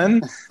one.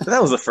 But that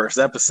was the first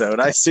episode.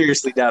 I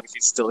seriously doubt if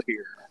he's still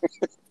here.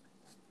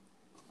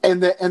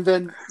 and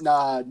then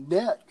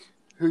Nick,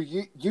 who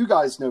you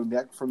guys know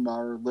Nick from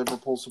our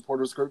Liverpool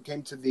supporters group,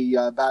 came to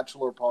the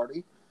bachelor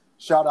party.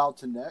 Shout out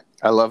to Nick.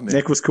 I love Nick.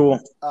 Nick was cool.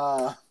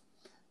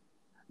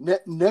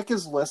 Nick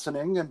is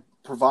listening and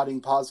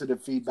providing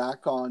positive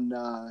feedback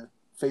on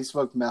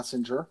Facebook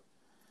Messenger.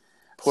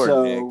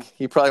 Poor Nick.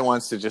 He probably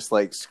wants to just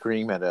like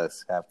scream at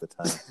us half the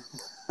time.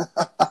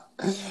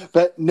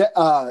 But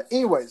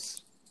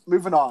anyways,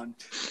 moving on.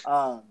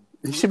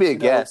 He should be a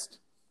guest.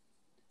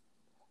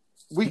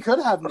 We could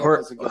have Nick Or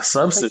as a a guest.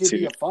 I think substitute. he'd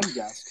be a fun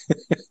guest.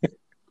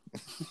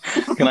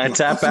 Can I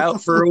tap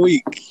out for a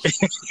week?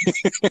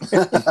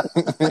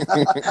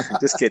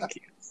 Just kidding.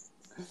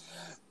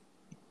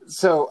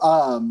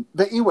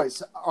 But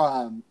anyways,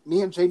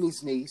 me and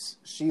Jamie's niece,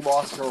 she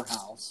lost her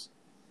house.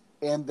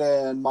 And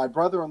then my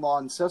brother-in-law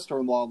and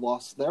sister-in-law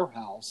lost their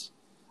house.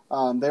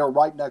 They were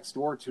right next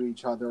door to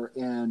each other.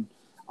 And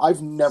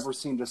I've never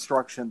seen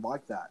destruction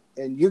like that.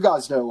 And you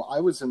guys know I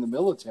was in the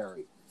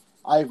military.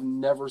 I've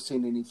never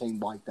seen anything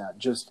like that.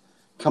 Just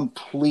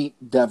complete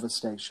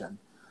devastation.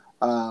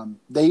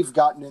 They've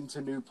gotten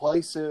into new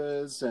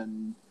places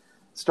and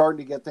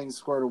starting to get things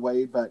squared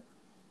away, but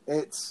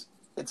it's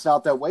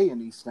not that way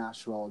in East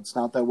Nashville. It's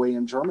not that way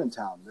in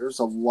Germantown. There's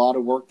a lot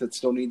of work that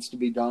still needs to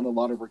be done, a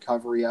lot of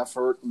recovery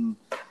effort, and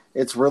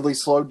it's really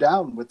slowed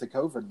down with the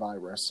COVID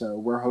virus. So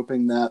we're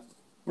hoping that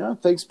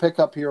things pick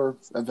up here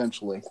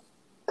eventually.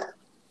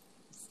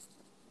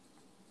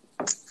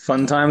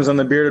 Fun times on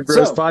the Bearded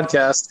Bros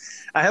podcast.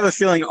 I have a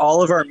feeling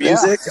all of our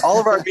music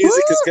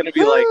is going to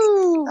be like,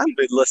 I've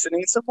been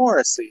listening to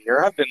Morrissey,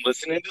 or I've been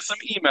listening to some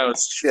emo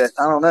shit.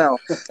 I don't know.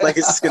 Like,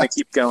 it's just going to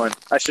keep going.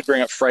 I should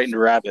bring up Frightened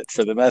Rabbit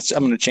for the best. I'm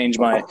going to change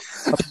my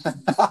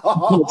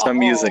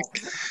music.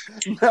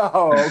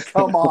 No,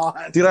 come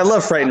on. Dude, I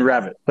love Frightened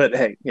Rabbit, but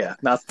hey, yeah,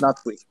 not the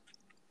week.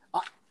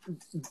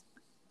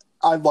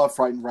 I love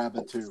Frightened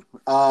Rabbit too.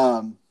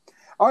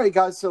 All right,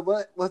 guys, so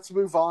let's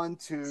move on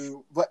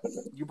to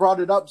you brought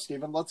it up,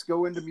 Stephen. Let's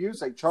go into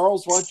music.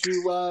 Charles, why don't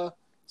you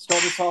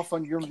start us off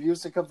on your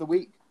music of the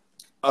week?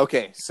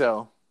 Okay,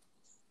 so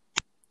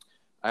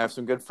I have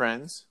some good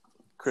friends,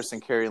 Chris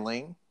and Carrie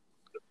Ling.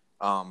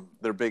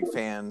 They're big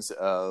fans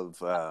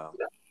of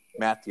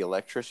Matt the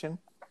Electrician.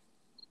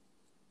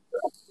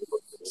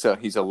 So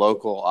he's a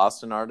local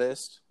Austin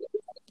artist.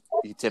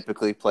 He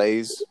typically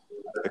plays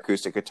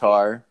acoustic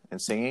guitar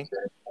and singing.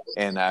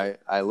 And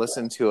I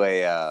listened to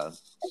a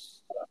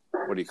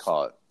what do you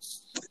call it?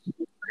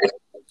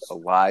 A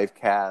live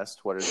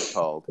cast. What is it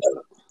called?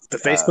 The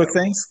Facebook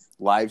things?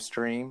 Live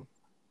stream.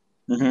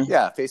 Mm-hmm.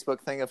 Yeah, Facebook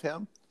thing of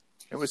him.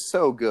 It was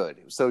so good.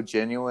 It was so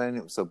genuine.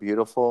 It was so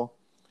beautiful.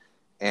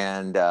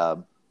 And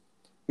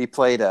he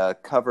played a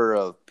cover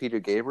of Peter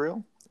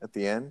Gabriel at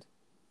the end.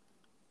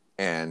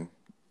 And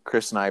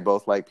Chris and I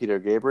both like Peter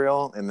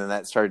Gabriel. And then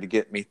that started to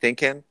get me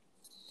thinking.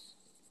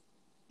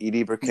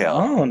 Edie Brickell.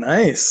 Oh,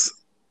 nice.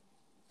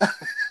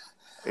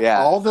 Yeah.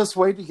 All this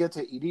way to get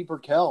to Edie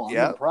Brickell. I'm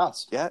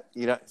impressed. Yeah.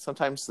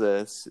 Sometimes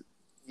it's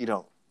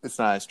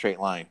not a straight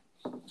line.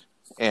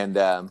 And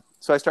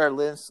so I started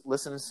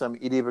listening to some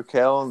Edie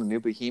Brickell and the New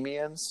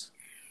Bohemians.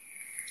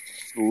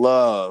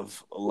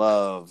 Love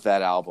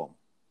that album.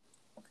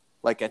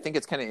 Like, I think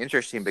it's kind of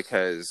interesting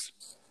because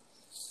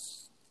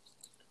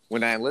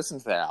when I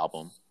listened to that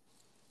album,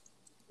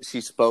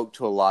 she spoke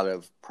to a lot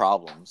of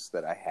problems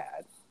that I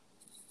had.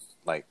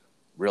 Like,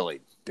 really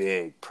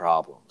big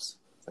problems.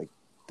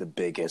 The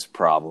biggest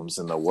problems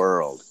in the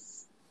world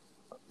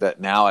that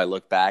now I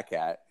look back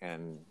at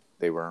and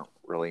they weren't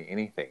really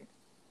anything.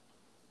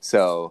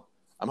 So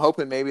I'm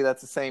hoping maybe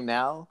that's the same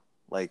now.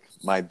 Like,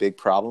 my big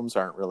problems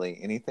aren't really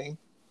anything.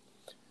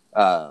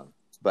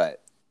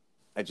 But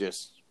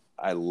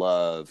I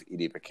love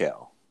Edie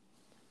Brickell.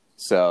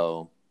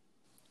 So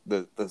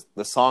the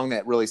song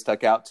that really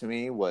stuck out to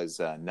me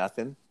was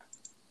Nothing.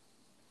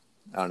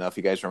 I don't know if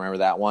you guys remember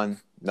that one.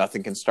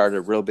 Nothing can start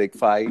a real big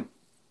fight.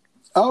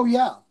 Oh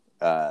yeah.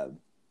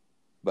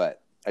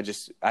 But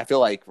I feel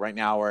like right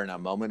now we're in a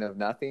moment of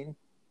nothing.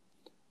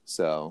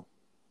 So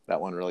that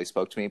one really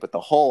spoke to me, but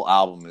the whole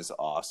album is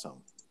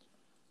awesome.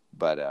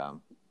 But,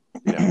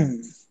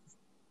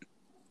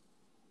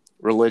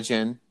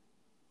 Religion,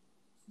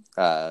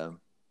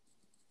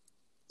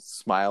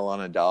 Smile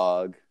on a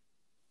Dog,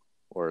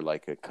 or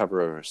like a cover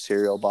of a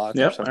cereal box.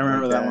 Yep, or something I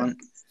remember like that one.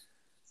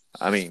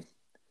 I mean,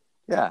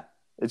 yeah,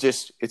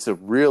 it's a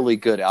really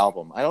good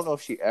album. I don't know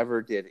if she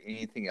ever did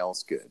anything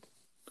else good.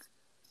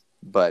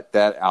 But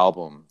that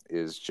album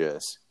is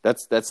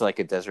that's like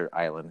a desert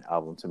island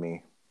album to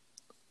me.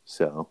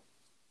 So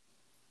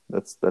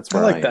that's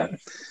where I like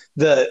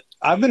that.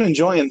 I've been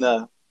enjoying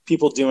the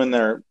people doing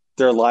their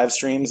live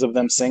streams of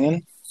them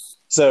singing.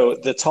 So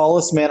The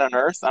Tallest Man on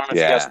Earth. I don't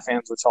know if you guys are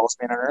fans of The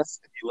Tallest Man on Earth.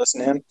 If you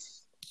listen to him,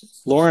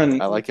 Lauren,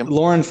 I like him.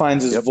 Lauren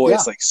finds his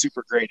voice like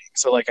super grating.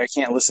 So like I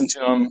can't listen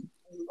to him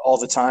all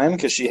the time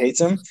because she hates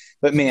him.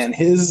 But man,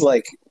 his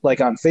like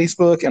on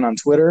Facebook and on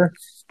Twitter.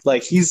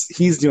 Like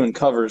he's doing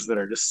covers that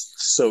are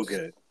just so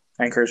good.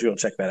 I encourage you to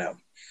check that out.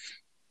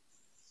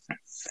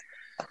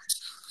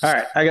 All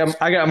right, I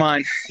got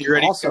mine. You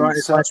ready? Awesome.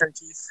 It's my turn,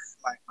 Keith.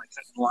 My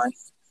cutting line.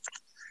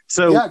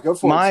 So yeah, go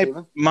for it,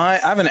 Steven. I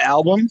have an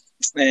album,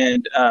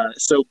 and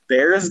so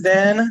Bears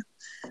Den.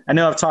 I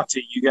know I've talked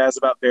to you guys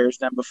about Bears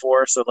Den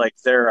before. So like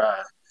they're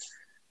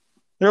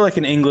like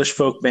an English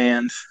folk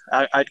band.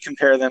 I'd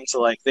compare them to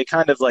like they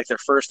kind of like their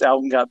first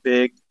album got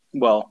big.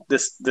 Well,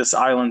 this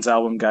Islands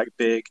album got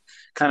big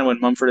kind of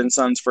when Mumford &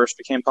 Sons first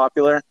became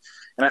popular.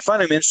 And I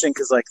find them interesting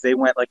because like they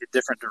went like a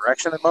different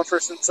direction than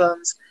Mumford &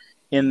 Sons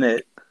in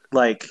that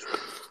like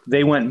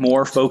they went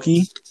more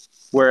folky,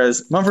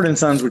 whereas Mumford &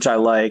 Sons, which I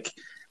like,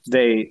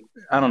 I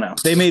don't know.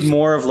 They made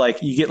more of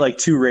like you get like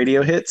 2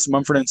 radio hits.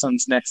 Mumford &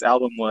 Sons' next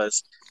album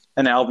was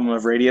an album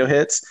of radio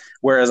hits,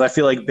 whereas I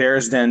feel like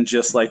Bears Den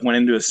just like went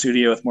into a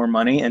studio with more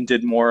money and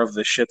did more of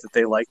the shit that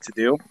they like to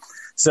do.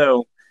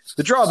 So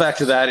the drawback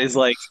to that is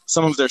like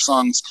some of their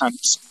songs kind of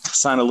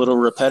sound a little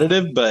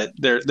repetitive, but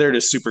they're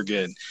just super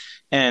good.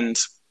 And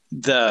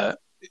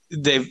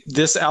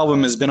this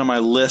album has been on my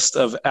list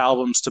of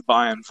albums to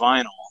buy on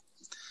vinyl,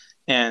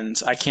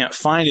 and I can't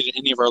find it in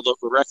any of our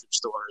local record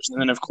stores.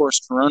 And then, of course,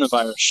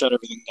 coronavirus shut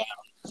everything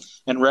down,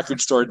 and record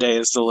store day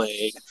is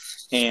delayed.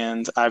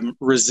 And I'm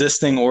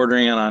resisting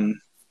ordering it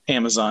on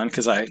Amazon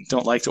because I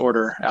don't like to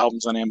order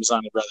albums on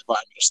Amazon. I'd rather buy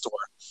them in a store.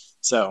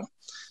 So,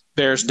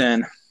 Bears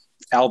Den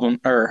album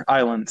or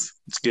Island,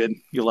 it's good.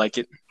 You'll like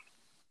it.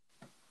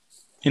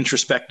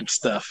 Introspective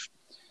stuff.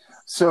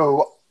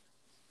 So,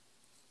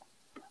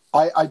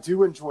 I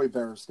do enjoy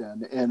Bears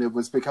Den, and it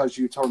was because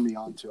you turned me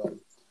on to it.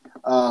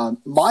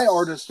 My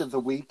artist of the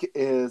week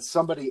is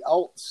somebody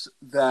else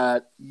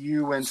that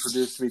you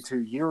introduced me to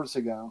years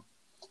ago.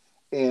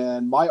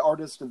 And my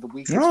artist of the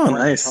week is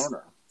Frank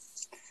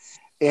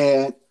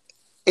Turner.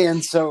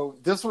 And so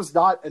this was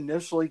not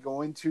initially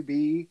going to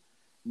be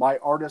my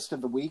artist of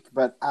the week,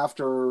 but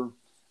after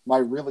my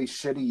really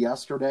shitty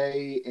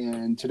yesterday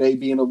and today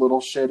being a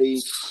little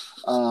shitty,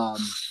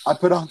 I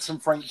put on some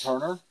Frank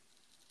Turner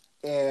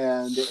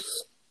and it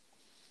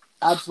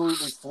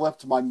absolutely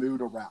flipped my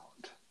mood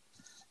around.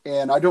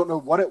 And I don't know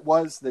what it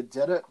was that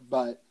did it,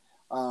 but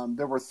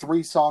there were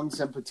 3 songs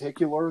in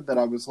particular that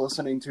I was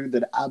listening to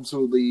that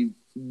absolutely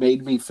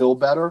made me feel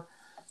better.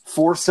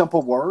 4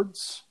 Simple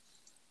Words,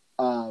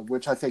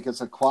 which I think is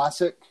a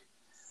classic.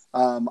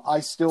 I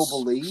Still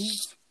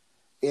Believe,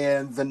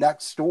 and The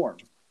Next Storm.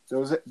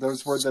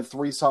 Those were the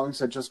 3 songs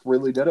that just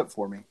really did it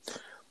for me.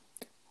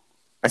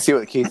 I see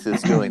what Keith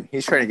is doing.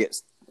 He's trying to get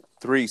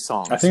 3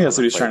 songs. I think that's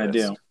what he's trying to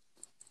do.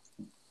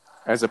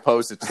 As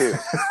opposed to 2.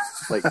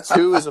 Like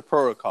 2 is a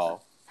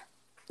protocol.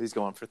 He's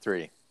going for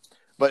 3.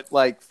 But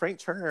like Frank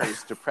Turner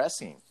is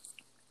depressing.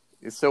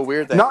 It's so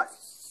weird that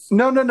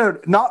No.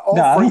 Not all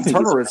Frank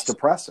Turner is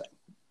depressing.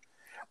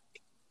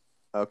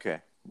 Okay.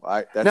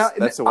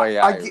 That's the way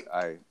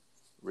I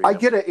read I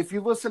get it. If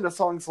you listen to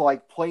songs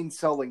like Plain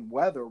Sailing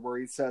Weather, where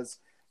he says,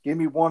 "Give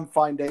me one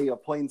fine day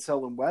of plain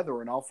sailing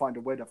weather and I'll find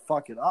a way to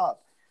fuck it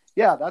up."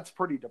 Yeah, that's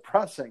pretty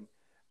depressing.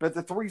 But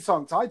the 3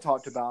 songs I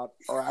talked about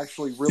are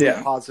actually really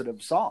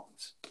positive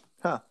songs.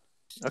 Huh.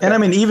 Okay. And I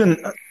mean,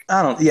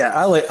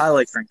 I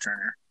like Frank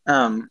Turner.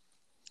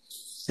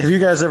 Have you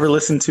guys ever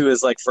listened to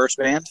his like first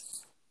band?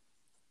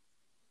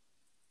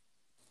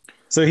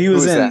 So he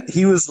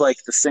was like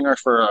the singer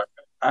for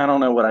I don't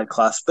know what I'd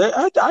classify.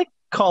 I'd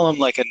call him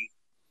like a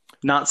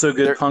not so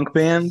good punk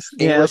band.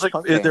 English like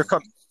punk band. They're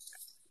called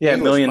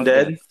English Million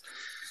Dead, band.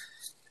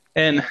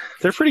 and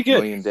they're pretty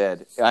good. Million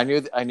Dead. I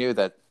knew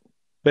that.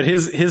 But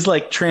his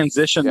like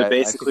transition to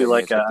basically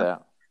like a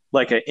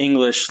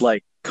English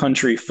like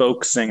country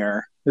folk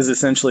singer is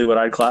essentially what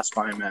I'd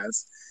classify him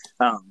as.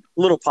 A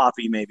little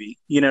poppy maybe,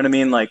 you know what I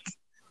mean, like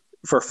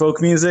for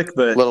folk music,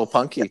 but a little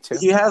punky too.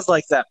 He has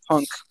like that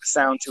punk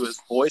sound to his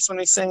voice when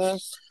he's singing.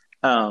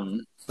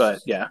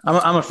 But yeah,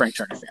 I'm a Frank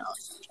Turner fan.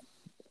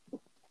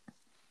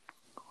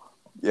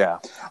 Yeah,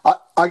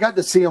 I got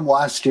to see him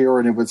last year,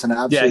 and it was an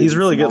absolute. Yeah, he's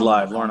really good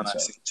live. Lauren and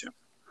I've seen him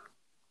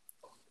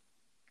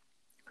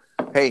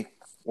too. Hey,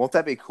 won't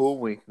that be cool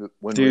when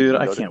Dude, we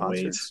I go can't to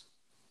wait. concerts?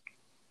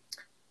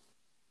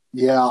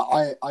 Yeah,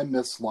 I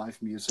miss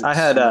live music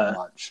so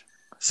much.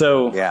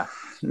 So yeah,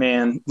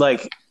 man,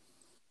 like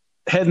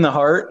Head in the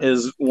Heart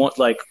is one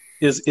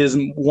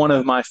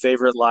of my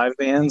favorite live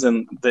bands,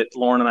 and that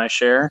Lauren and I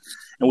share,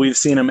 and we've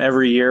seen them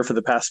every year for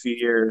the past few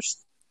years.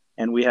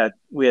 And we had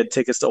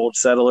tickets to Old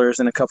Settlers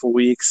in a couple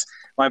weeks.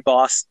 My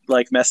boss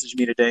like messaged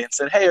me today and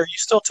said, "Hey, are you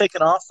still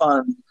taking off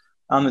on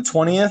the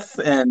 20th?"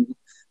 And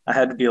I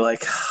had to be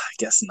like, I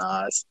guess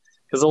not,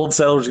 because Old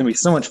Settlers is gonna be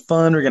so much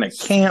fun. We're gonna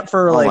camp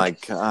for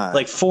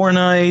like 4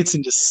 nights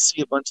and just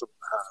see a bunch of.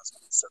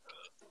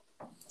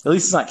 At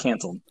least it's not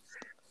canceled.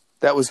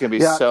 That was going to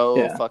be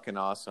fucking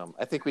awesome.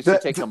 I think we should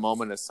take a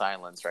moment of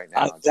silence right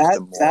now.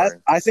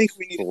 I think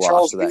we need to,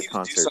 Charles, we need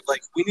to do something.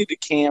 Like, we need to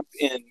camp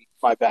in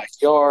my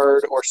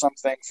backyard or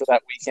something for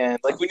that weekend.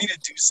 Like, we need to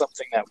do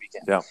something that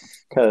weekend. Yeah.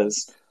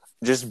 Because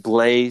just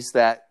blaze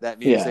that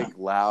music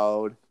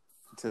loud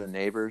to the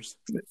neighbors.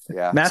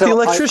 Yeah. Matt the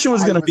electrician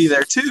was going to be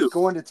there too.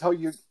 Going to tell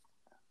you.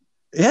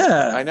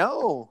 Yeah. I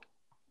know.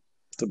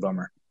 It's a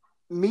bummer.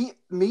 Me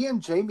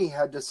and Jamie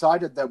had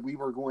decided that we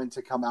were going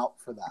to come out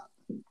for that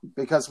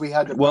because we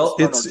had to. Well,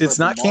 it's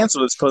not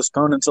canceled. It's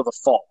postponed until the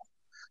fall,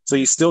 so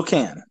you still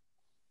can.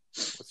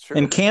 That's true.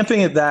 And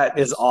camping at that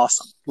is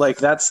awesome. Like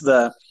that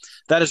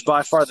is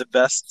by far the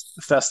best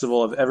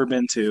festival I've ever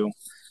been to.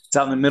 It's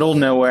out in the middle of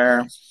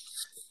nowhere,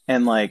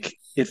 and like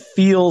it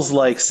feels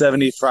like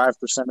 75%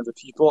 of the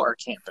people are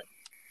camping.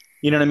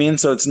 You know what I mean?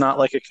 So it's not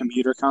like a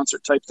commuter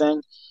concert type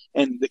thing,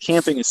 and the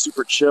camping is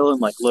super chill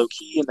and like low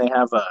key, and they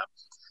have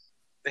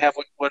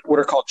what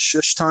are called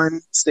shush time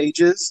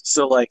stages.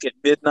 So like at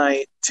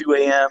midnight, 2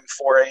 a.m.,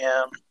 4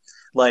 a.m.,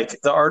 like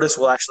the artists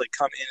will actually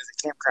come into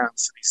the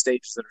campgrounds to these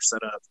stages that are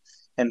set up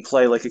and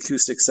play like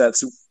acoustic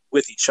sets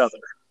with each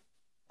other.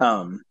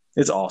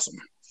 It's awesome.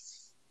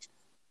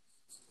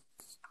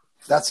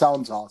 That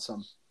sounds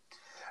awesome.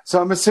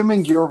 So I'm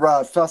assuming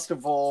your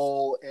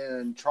festival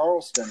in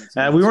Charleston.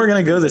 We weren't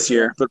going to go this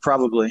year, but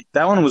probably.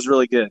 That one was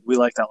really good. We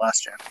liked that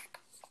last year.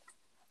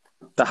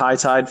 The High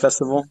Tide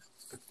Festival.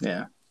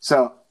 Yeah.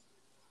 So,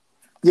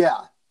 yeah.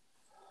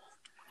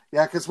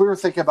 Yeah, because we were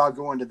thinking about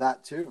going to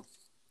that too.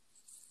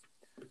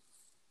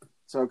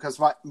 So,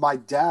 because my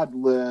dad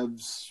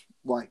lives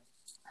like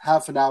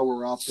half an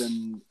hour up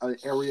in an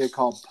area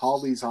called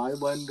Polly's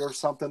Island or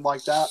something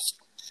like that.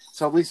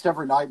 So at least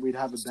every night we'd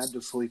have a bed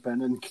to sleep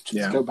in and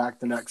just go back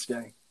the next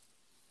day.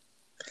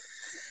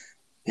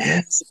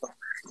 Yes.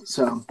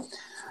 So,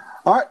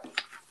 all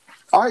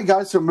right,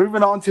 guys. So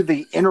moving on to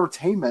the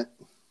entertainment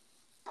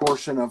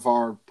portion of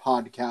our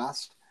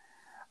podcast.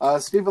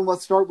 Stephen,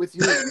 let's start with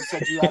you. You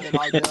said you had an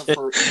idea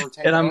for entertainment.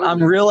 And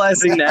I'm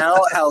realizing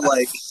now how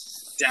like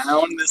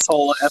down this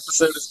whole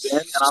episode has been,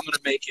 and I'm going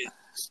to make it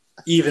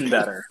even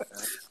better.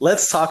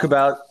 Let's talk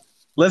about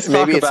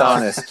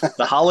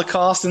the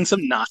Holocaust and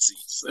some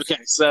Nazis. Okay,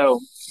 so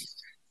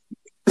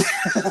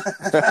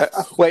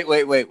wait.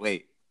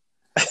 Wait,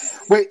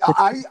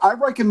 I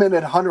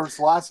recommended Hunters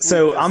last week.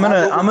 So I'm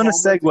gonna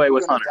segue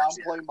with Hunters.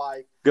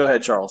 Go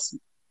ahead, Charles.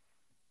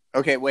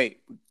 Okay,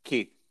 wait,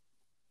 Keith.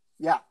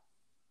 Yeah.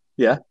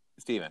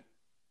 Steven.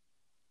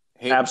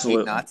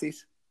 Absolutely. Hate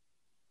Nazis?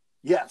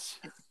 Yes.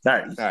 All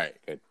right,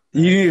 good.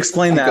 You need to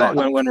explain that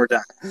when we're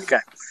done. Okay.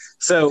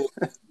 So,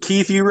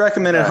 Keith, you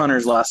recommended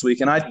Hunters last week,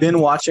 and I'd been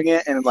watching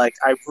it, and like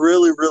I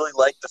really, really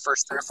liked the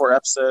first 3 or 4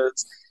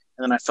 episodes,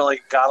 and then I felt like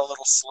it got a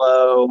little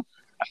slow.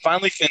 I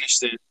finally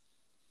finished it.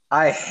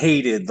 I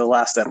hated the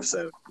last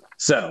episode.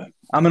 So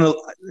I'm gonna leave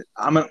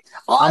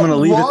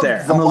it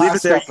there. I'm gonna leave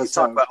it there. You can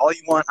talk about all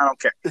you want. I don't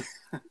care.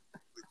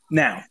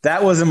 Now,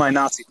 that wasn't my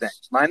Nazi thing.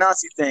 My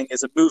Nazi thing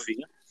is a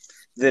movie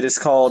that is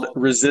called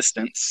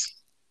Resistance.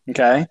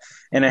 Okay,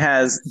 and it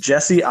has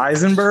Jesse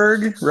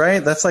Eisenberg,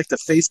 right? That's like the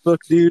Facebook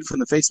dude from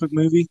the Facebook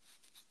movie,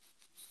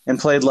 and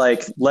played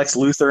like Lex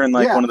Luthor in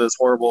one of those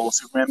horrible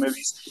Superman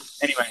movies.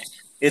 Anyway,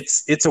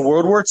 it's a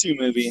World War II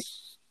movie.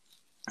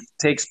 It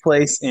takes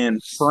place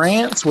in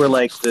France, where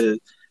like the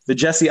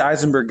Jesse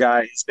Eisenberg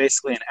guy is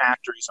basically an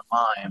actor. He's a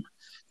mime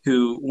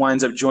who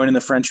winds up joining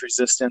the French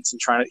Resistance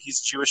and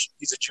he's Jewish.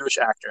 He's a Jewish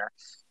actor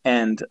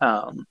and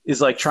is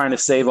like trying to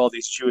save all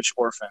these Jewish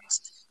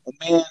orphans. And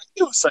man,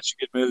 it was such a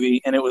good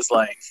movie, and it was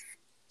like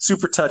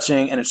super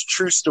touching, and it's a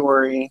true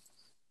story,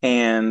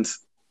 and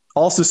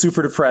also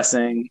super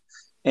depressing.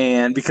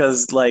 And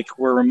because like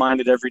we're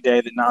reminded every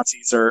day that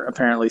Nazis are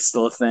apparently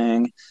still a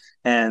thing,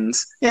 and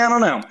I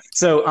don't know.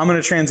 So I'm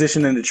going to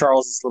transition into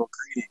Charles's little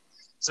greeting.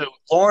 So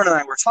Lauren and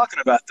I were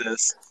talking about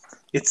this.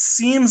 It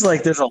seems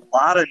like there's a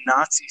lot of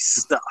Nazi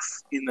stuff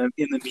in the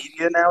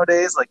media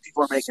nowadays. Like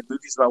people are making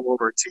movies about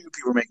World War II.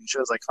 People are making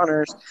shows like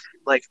Hunters,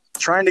 like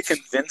trying to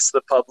convince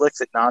the public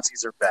that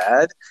Nazis are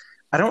bad.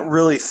 I don't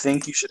really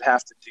think you should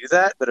have to do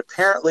that, but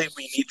apparently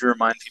we need to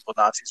remind people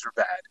Nazis are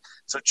bad.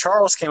 So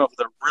Charles came up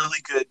with a really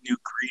good new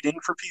greeting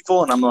for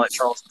people, and I'm going to let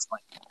Charles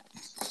explain.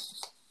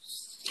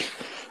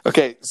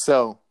 Okay,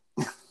 so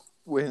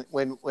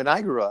when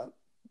I grew up,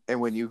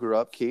 and when you grew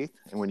up, Keith,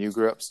 and when you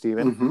grew up,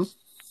 Stephen,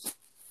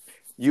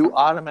 you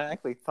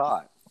automatically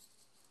thought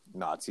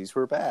Nazis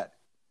were bad.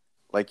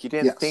 Like you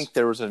didn't think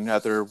there was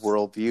another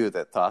worldview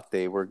that thought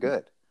they were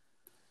good.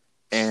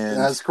 And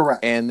that's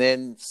correct. And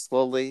then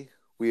slowly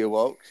we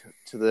awoke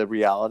to the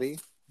reality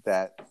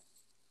that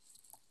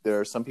there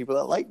are some people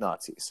that like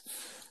Nazis.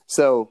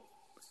 So,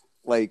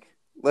 like,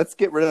 let's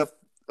get rid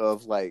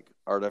of like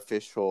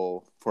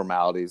artificial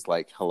formalities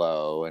like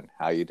hello and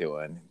how you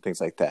doing,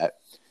 things like that.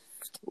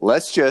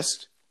 Let's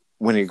just,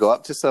 when you go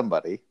up to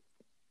somebody,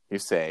 you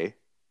say,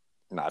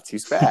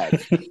 Nazis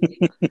bad.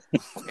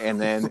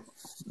 And then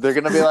they're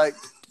going to be like,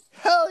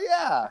 hell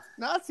yeah,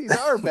 Nazis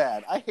are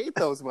bad. I hate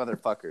those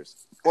motherfuckers.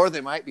 Or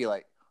they might be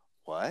like,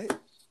 what?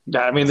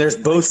 Yeah, I mean, there's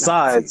both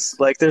sides.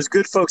 Like, there's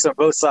good folks on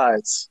both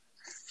sides.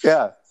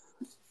 Yeah.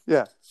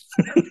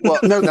 Well,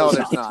 no,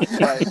 there's not.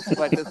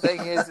 But the thing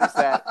is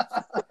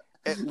that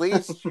at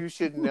least you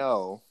should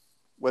know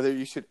whether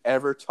you should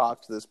ever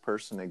talk to this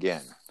person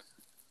again.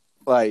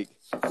 Like,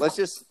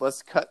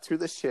 let's cut through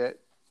the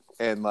shit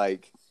and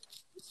like,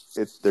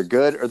 they're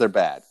good or they're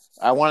bad.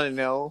 I want to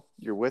know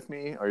you're with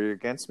me or you're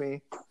against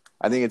me.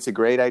 I think it's a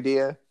great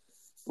idea.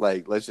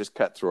 Like, let's just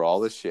cut through all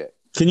this shit.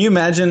 Can you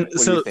imagine?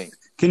 What do you think?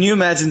 Can you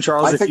imagine,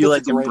 Charles, if you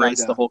like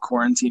embraced the whole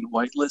quarantine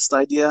whitelist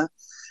idea,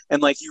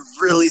 and like you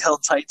really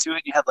held tight to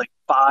it? You had like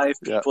 5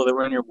 people that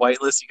were on your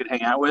whitelist you could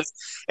hang out with,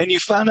 and you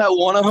found out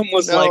one of them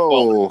was like,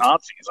 "Well, the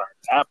Nazis aren't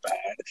that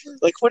bad."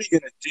 Like, what are you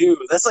gonna do?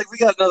 That's like we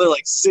got another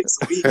like 6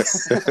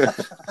 weeks.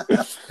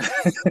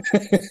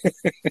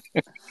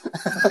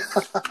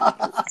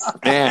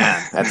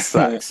 Man, that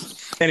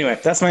sucks. Anyway,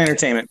 that's my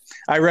entertainment.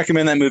 I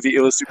recommend that movie.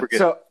 It was super good.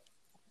 So,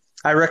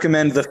 I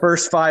recommend the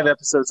first 5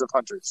 episodes of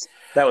Hunters.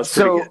 That was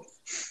pretty good.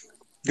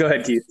 Go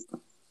ahead, Keith.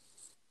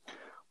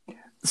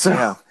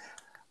 So,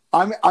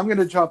 I'm going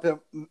to jump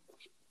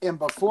in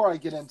before I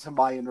get into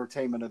my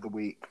entertainment of the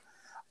week.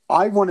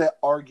 I want to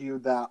argue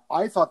that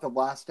I thought the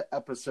last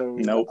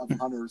episode Nope. of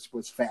Hunters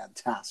was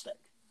fantastic.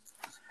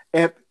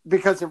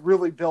 Because it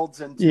really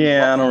builds into Yeah,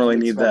 what I don't you really can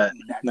need expect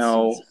that. next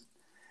No. season.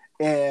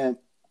 And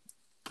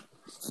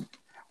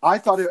I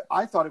thought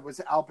it was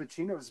Al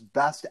Pacino's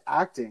best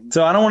acting.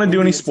 So I don't want to in do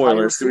the any entire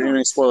spoilers. Do we do any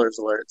series. spoilers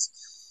alerts?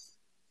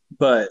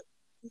 But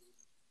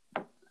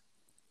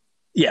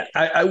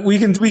yeah, we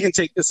can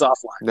take this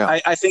offline. No.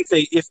 I think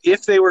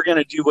if they were going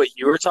to do what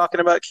you were talking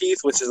about, Keith,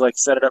 which is like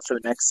set it up for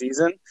the next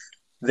season,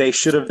 they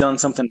should have done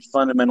something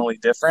fundamentally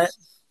different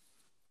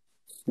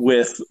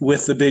with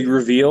the big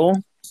reveal.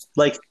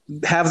 Like,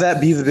 have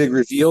that be the big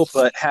reveal,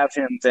 but have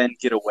him then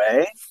get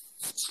away,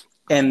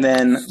 and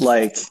then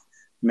like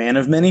Man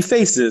of Many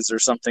Faces or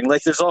something.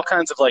 Like, there's all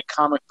kinds of like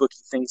comic booky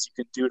things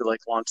you can do to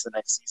like launch the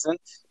next season.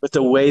 But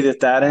the way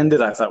that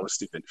ended, I thought was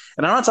stupid.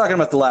 And I'm not talking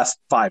about the last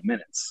 5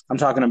 minutes. I'm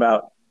talking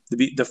about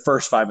the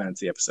first 5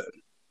 minutes of the episode.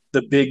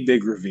 The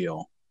big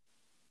reveal.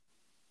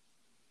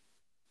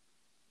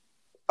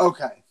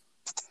 Okay,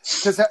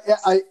 because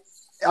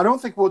I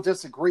don't think we'll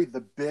disagree.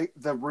 The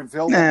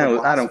reveal. of the No,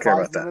 last I don't care 5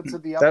 about that. minutes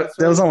of the That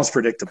episode, was almost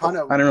predictable. kind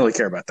of- I didn't really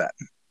care about that.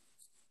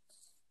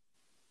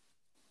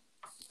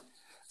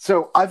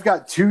 So I've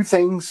got 2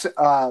 things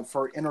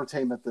for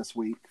entertainment this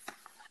week.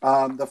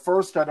 The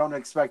first, I don't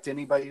expect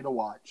anybody to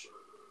watch,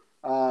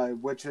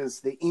 which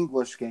is The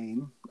English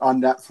Game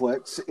on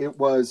Netflix. It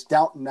was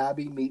Downton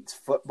Abbey meets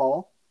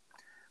football.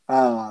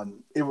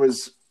 It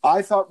was,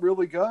 I thought,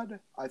 really good.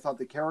 I thought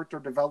the character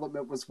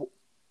development was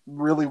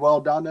really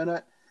well done in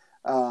it.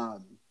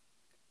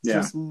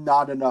 Just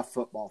not enough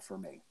football for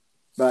me.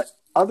 But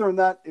other than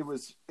that, it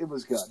was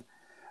good.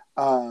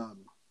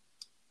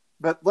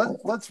 But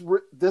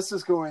this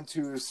is going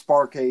to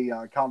spark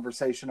a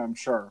conversation, I'm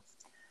sure.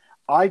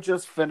 I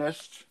just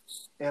finished,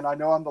 and I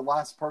know I'm the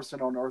last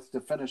person on earth to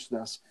finish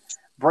this,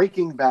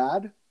 Breaking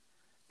Bad,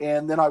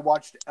 and then I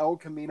watched El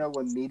Camino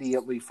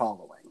immediately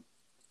following.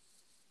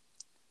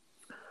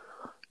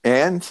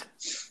 And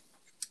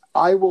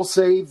I will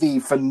say the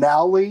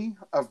finale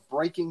of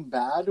Breaking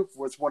Bad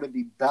was one of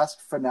the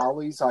best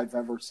finales I've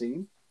ever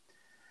seen.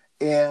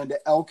 And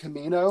El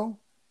Camino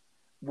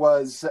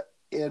was,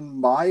 in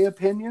my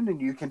opinion,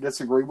 and you can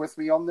disagree with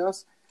me on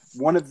this,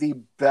 one of the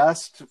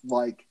best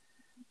like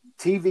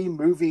TV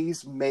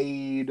movies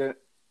made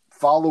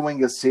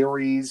following a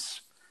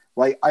series.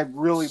 Like, I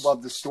really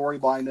loved the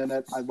storyline in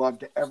it. I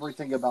loved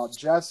everything about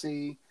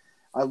Jesse.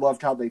 I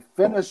loved how they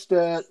finished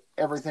it.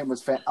 Everything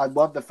was I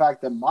loved the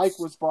fact that Mike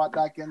was brought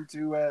back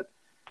into it.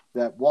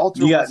 That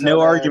Walter. You got was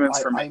no in it.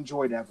 arguments for me. I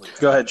enjoyed everything.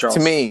 Go ahead, Charles.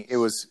 to me, it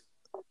was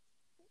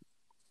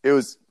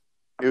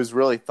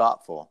really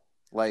thoughtful.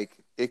 Like,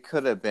 it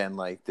could have been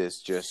like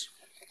this just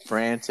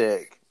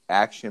frantic,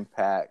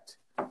 action-packed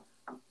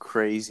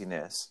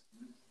craziness.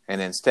 And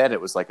instead,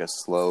 it was like a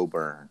slow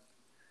burn.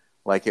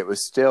 Like, it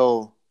was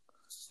still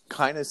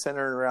kind of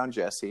centered around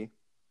Jesse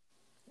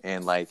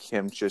and like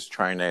him just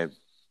trying to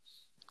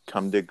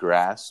come to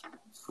grasp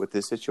with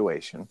this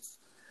situation.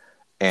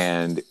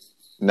 And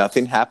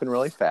nothing happened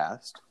really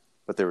fast,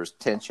 but there was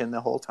tension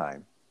the whole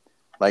time.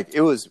 Like,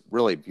 it was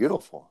really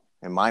beautiful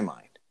in my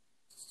mind.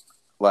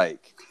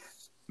 Like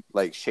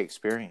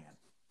Shakespearean.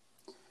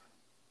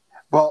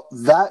 Well,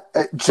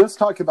 just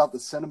talk about the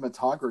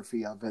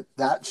cinematography of it.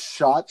 That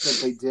shot that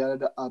they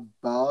did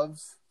above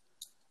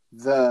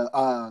the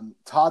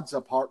Todd's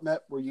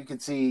apartment, where you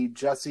could see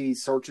Jesse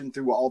searching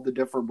through all the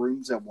different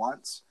rooms at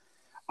once.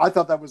 I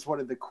thought that was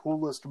one of the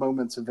coolest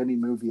moments of any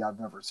movie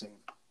I've ever seen.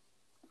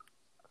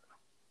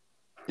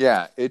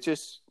 Yeah, it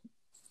just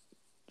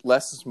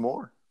less is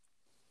more.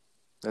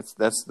 That's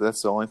the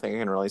only thing I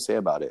can really say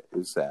about it,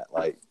 is that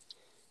like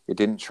it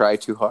didn't try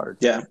too hard.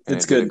 Yeah, and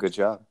it's it did good. a good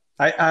job.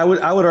 I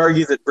would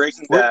argue that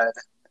Breaking Bad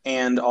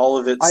and all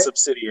of its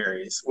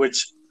subsidiaries,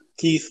 which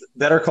Keith,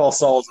 Better Call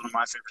Saul is one of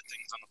my favorite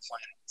things on the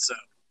planet. So,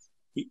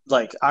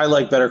 like, I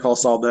like Better Call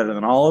Saul better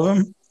than all of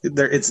them.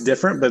 It's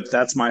different, but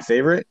that's my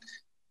favorite.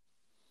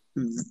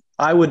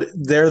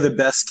 They're the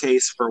best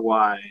case for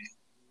why,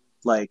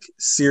 like,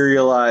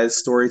 serialized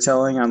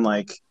storytelling on,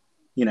 like,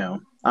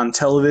 on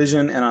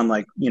television and on,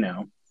 like,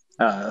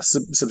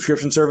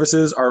 subscription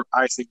services are,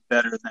 I think,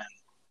 better than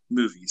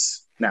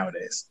movies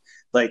nowadays.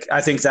 Like,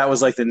 I think that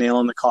was like the nail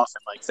in the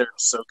coffin. Like, they're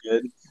so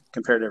good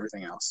compared to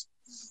everything else.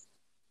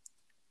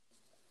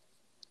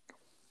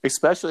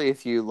 Especially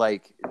if you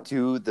like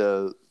do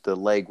the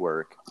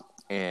legwork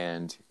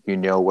and you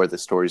know where the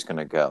story's going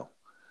to go.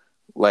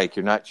 Like,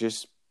 you're not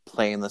just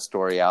playing the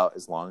story out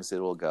as long as it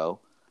will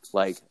go.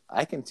 Like,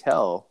 I can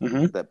tell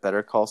that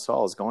Better Call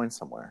Saul is going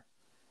somewhere.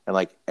 And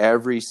like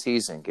every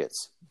season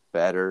gets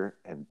better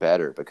and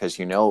better because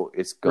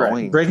it's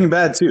going right. Breaking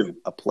Bad too.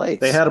 A place.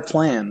 They had a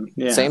plan.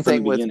 Yeah, same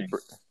thing with beginning.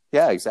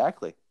 Yeah,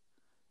 exactly.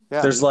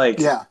 Yeah. There's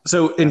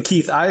so, and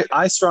Keith,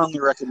 I strongly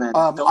recommend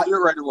don't do it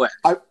right away.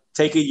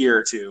 Take a year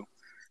or two,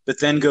 but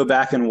then go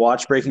back and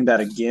watch Breaking Bad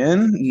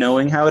again,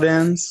 knowing how it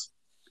ends.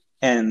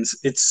 And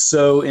it's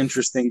so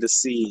interesting to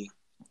see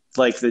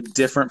like the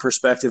different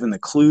perspective and the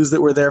clues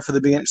that were there for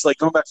the beginning. It's like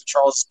going back to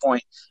Charles's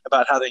point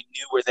about how they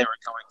knew where they were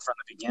going from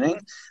the beginning.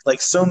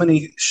 Like so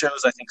many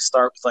shows, I think,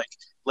 start with like,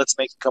 let's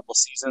make a couple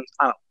seasons.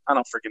 I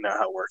don't freaking know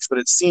how it works, but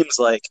it seems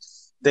like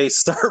they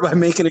start by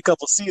making a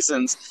couple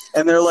seasons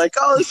and they're like,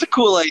 oh, this is a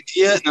cool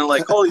idea. And they're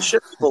like, holy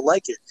shit, people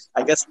like it.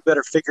 I guess we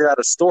better figure out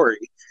a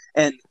story.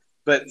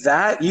 But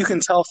that you can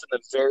tell from the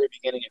very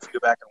beginning, if you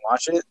go back and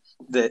watch it,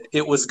 that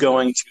it was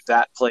going to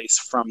that place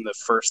from the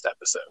first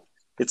episode.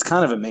 It's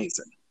kind of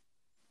amazing.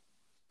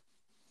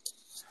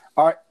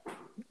 All right.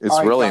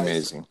 It's really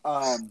amazing.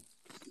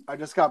 I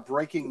just got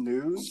breaking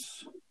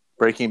news.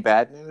 Breaking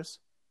bad news?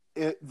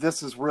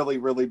 This is really,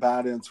 really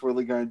bad, and it's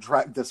really going to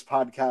drag this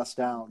podcast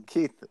down.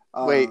 Keith,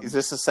 wait, is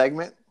this a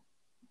segment?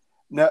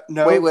 No.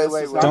 Wait.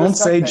 Don't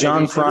say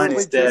John Prine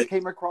is dead.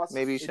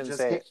 Maybe you shouldn't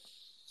say it.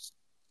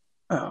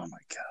 Oh, my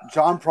God.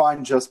 John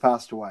Prine just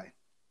passed away.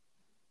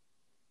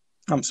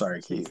 I'm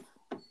sorry, Keith.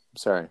 I'm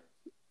sorry.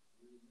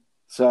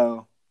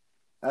 So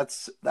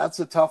that's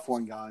a tough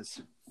one,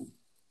 guys.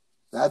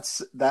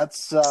 That's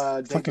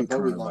fucking David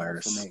Bowie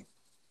level for me.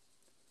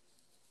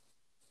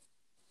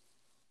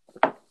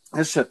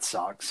 This shit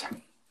sucks.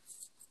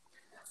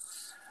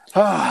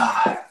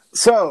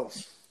 So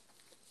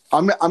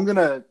I'm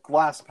gonna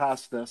glass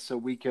past this so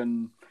we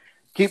can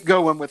keep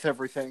going with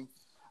everything.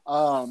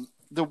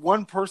 The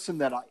one person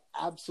that I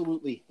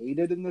absolutely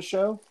hated in the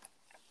show,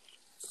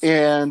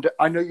 and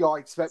I know y'all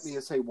expect me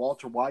to say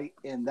Walter White,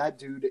 and that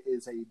dude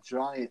is a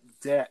giant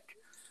dick.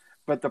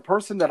 But the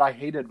person that I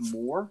hated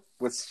more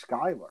was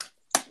Skylar.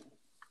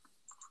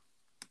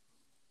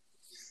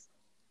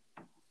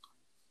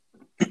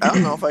 I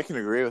don't know if I can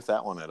agree with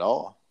that one at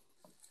all.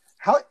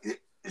 How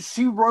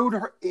she rode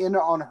her in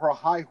on her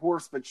high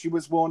horse, but she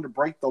was willing to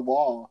break the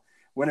law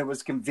when it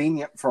was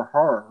convenient for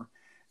her,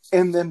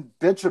 and then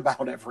bitch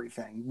about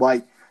everything.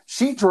 Like,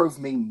 she drove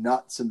me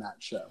nuts in that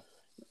show.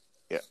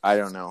 Yeah, I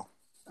don't know.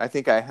 I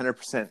think I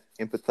 100%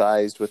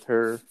 empathized with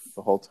her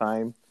the whole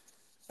time.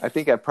 I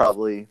think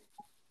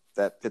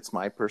that fits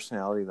my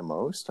personality the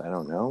most. I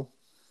don't know.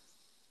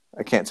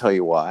 I can't tell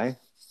you why,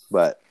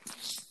 but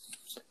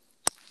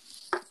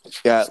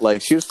yeah,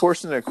 like she was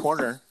forced into a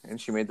corner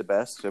and she made the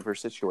best of her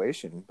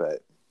situation,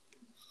 but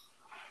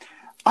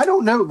I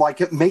don't know,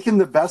 like making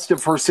the best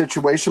of her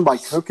situation by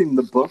cooking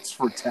the books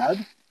for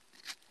Ted.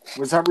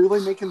 Was that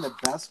really making the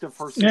best of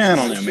her situation? Yeah, I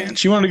don't know, man.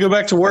 She wanted to go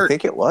back to work. I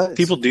think it was.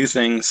 People do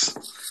things.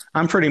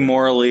 I'm pretty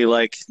morally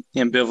like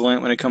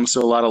ambivalent when it comes to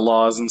a lot of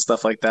laws and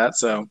stuff like that.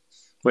 So,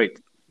 wait,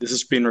 this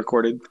is being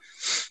recorded.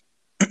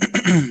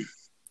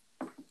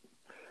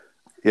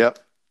 Yep.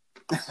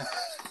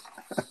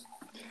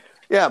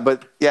 Yeah,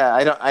 but yeah,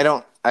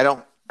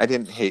 I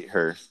didn't hate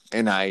her,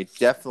 and I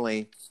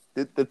definitely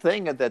the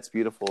thing that's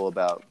beautiful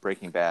about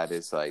Breaking Bad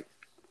is like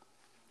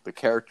the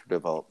character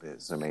development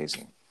is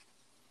amazing.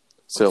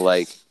 So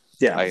like,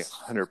 yeah, I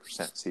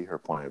 100% see her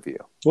point of view.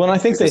 Well, and I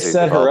think they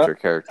set her up.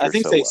 I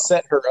think they well.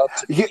 set her up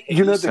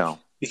to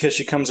because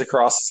she comes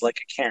across as like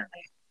a Karen,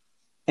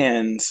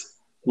 and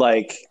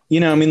like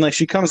I mean, like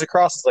she comes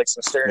across as like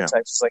some stereotypes,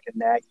 as like a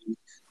naggy.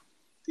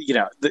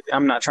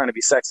 I'm not trying to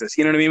be sexist,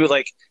 you know what I mean? But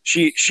like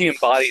she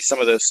embodies some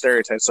of those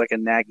stereotypes, like a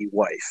naggy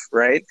wife,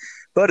 right?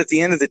 But at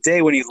the end of the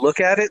day, when you look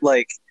at it,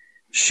 like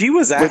she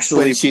was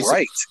actually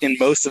right in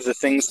most of the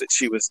things that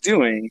she was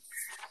doing,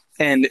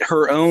 and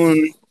her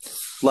own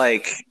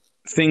like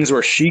things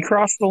where she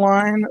crossed the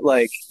line,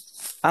 like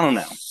I don't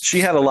know, she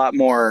had a lot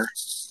more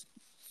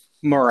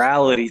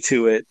morality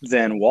to it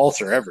than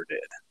Walter ever did.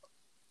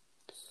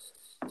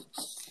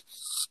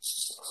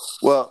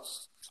 Well,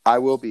 I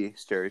will be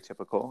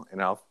stereotypical,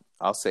 and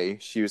I'll say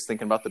she was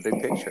thinking about the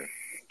big picture.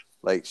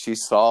 Like she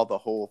saw the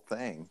whole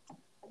thing,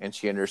 and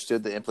she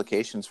understood the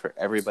implications for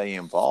everybody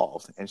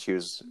involved, and she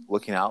was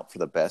looking out for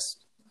the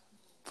best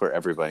for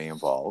everybody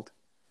involved.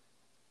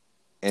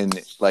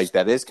 And like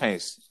that is kind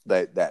of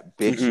that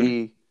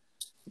bitchy,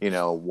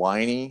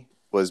 whiny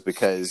was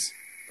because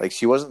like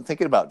she wasn't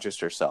thinking about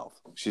just herself.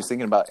 She's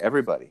thinking about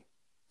everybody.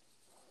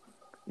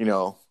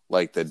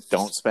 Like the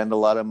don't spend a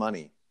lot of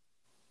money.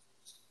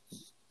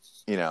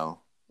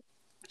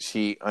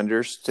 She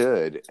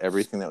understood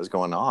everything that was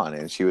going on,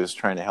 and she was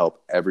trying to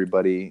help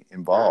everybody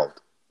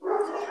involved.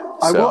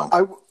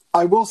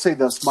 I will say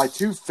this: my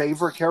two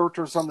favorite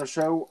characters on the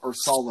show are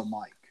Saul and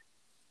Mike.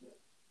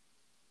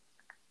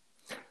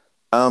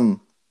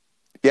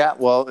 Yeah.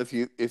 Well, if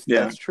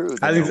that's true,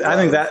 I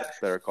think that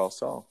Better Call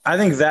Saul. I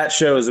think that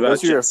show is about.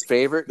 Those are your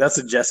favorite. That's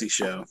a Jesse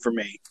show for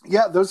me.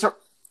 Yeah, those are.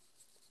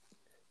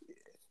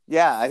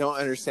 Yeah, I don't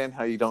understand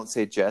how you don't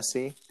say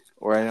Jesse.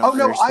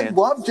 I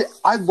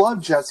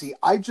love Jesse.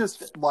 I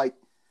just like,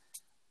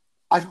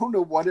 I don't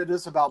know what it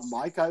is about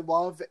Mike I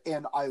love,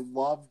 and I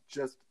love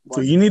just. Like,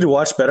 so you need to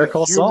watch Better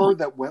Call Saul.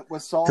 That went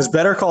with Saul, because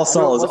Better Call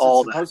Saul is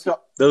all that.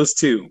 Those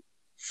two.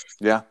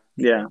 Yeah.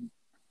 Yeah.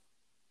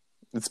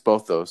 It's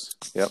both those.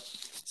 Yep.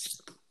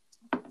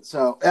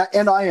 So,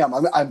 and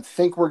I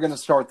think we're going to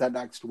start that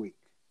next week.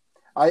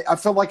 I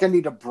feel like I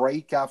need a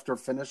break after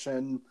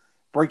finishing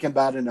Breaking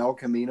Bad and El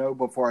Camino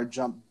before I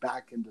jump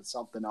back into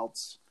something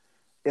else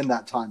in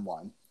that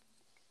timeline.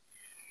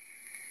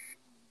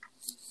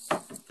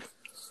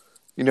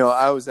 You know,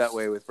 I was that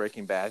way with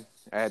Breaking Bad.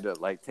 I had to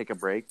like take a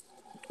break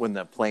when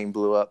the plane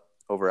blew up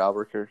over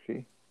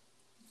Albuquerque.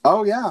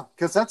 Oh yeah,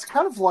 because that's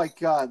kind of like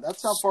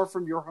that's not far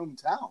from your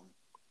hometown.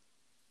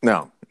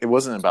 No, it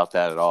wasn't about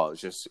that at all.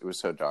 It was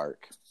so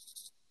dark.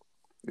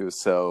 It was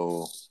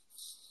so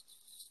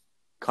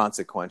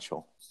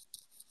consequential.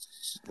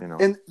 You know,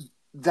 And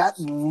that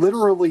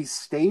literally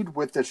stayed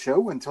with the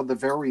show until the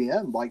very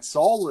end. Like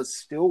Saul is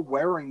still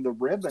wearing the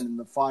ribbon in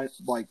the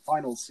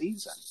final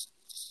season.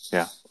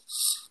 Yeah.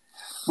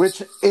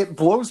 Which it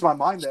blows my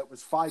mind that it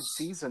was 5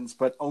 seasons,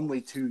 but only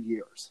 2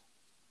 years.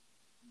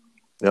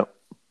 Yep.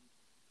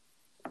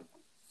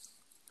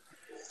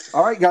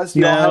 All right, guys. Do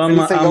y'all have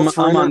anything else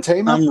for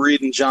entertainment? I'm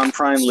reading John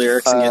Prine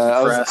lyrics and getting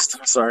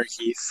depressed. Sorry,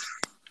 Keith.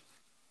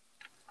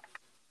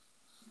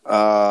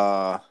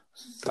 I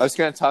was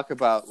going to talk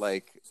about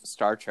like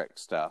Star Trek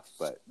stuff,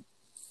 but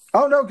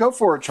Oh no, go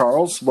for it,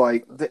 Charles.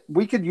 Like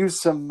we could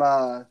use some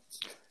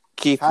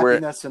Keith,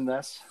 happiness in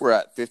this, we're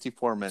at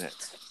 54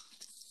 minutes.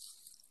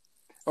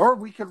 or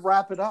we could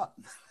wrap it up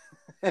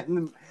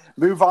and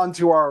move on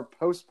to our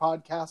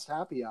post-podcast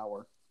happy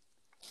hour.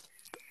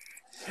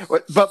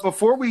 But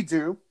before we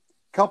do,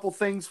 a couple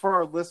things for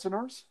our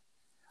listeners.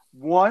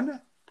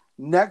 One,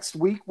 next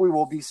week we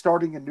will be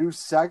starting a new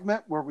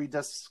segment where we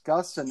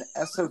discuss an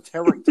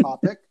esoteric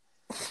topic.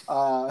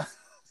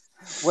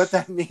 What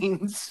that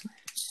means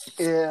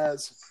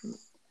is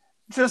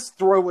just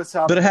throw us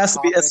out, but it has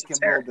to be and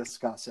esoteric. we'll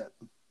discuss it.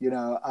 You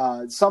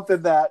know,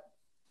 something that.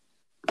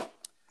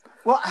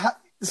 Well,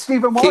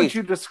 Stephen, why don't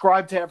you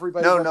describe to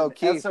everybody what an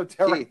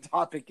esoteric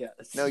topic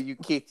is? No,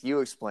 Keith,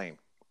 you explain.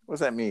 What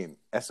does that mean,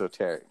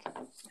 esoteric?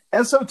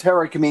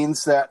 Esoteric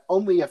means that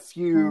only a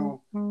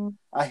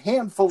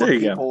handful of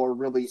people are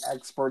really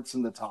experts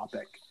in the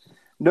topic.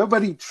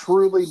 Nobody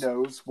truly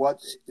knows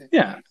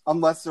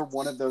unless they're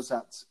one of those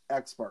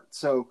experts.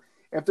 So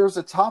if there's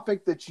a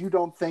topic that you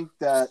don't think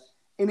that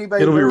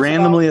anybody it'll be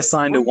randomly about,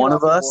 assigned to one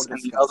of us, and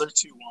the other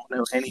two won't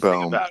know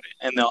anything about it,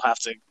 and they'll have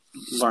to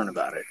learn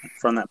about it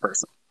from that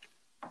person.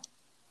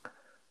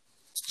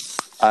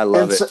 I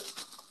love it.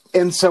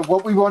 And so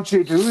what we want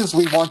you to do is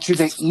we want you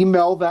to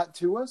email that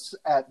to us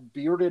at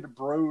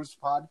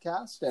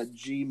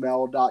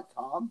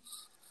beardedbrospodcast@gmail.com.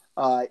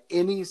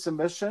 Any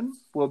submission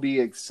will be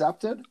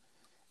accepted,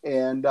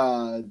 and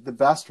the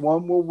best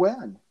one will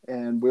win.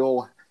 And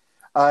we'll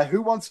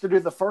who wants to do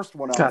the first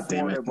one? I'll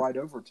forward it right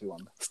over to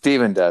him.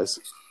 Steven does.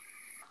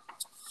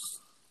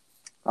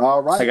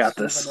 All right. I got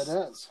Steven this. It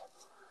is.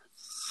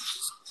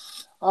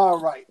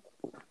 All right.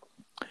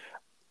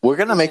 We're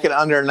going to make it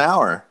under an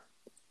hour.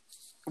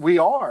 We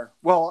are.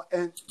 Well,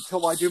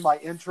 until I do my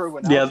intro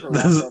and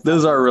outro.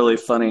 Those are really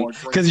funny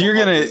because you're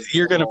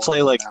gonna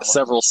play like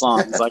several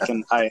songs.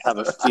 I have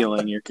a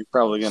feeling you're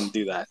probably gonna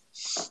do that.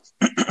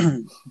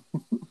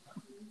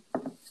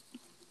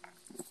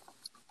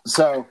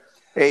 So,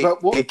 hey,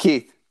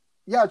 Keith.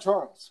 Yeah,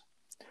 Charles.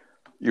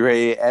 You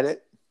ready to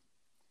edit?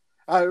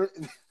 I'll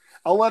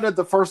edit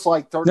the first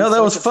 30 seconds. No,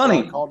 that was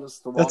funny.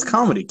 That's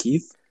comedy,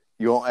 Keith.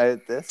 You won't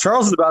edit this?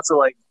 Charles is about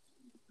to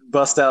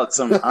bust out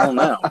some. I don't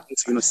know.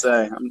 What's he gonna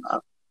say?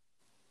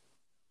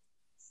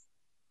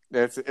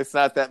 It's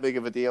not that big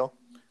of a deal,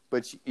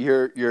 but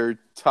your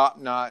top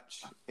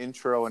notch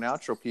intro and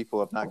outro people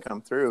have not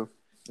come through,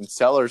 and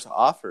Sellers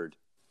offered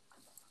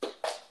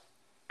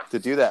to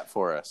do that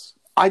for us.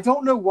 I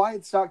don't know why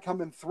it's not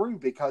coming through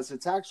because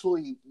it's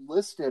actually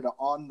listed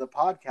on the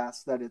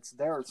podcast that it's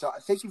there. So I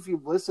think if you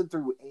listen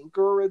through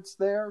Anchor, it's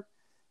there.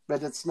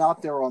 But it's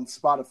not there on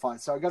Spotify,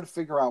 so I got to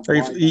figure out. Are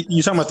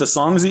you talking about the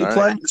songs that you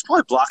play? It's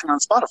probably blocking on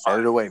Spotify.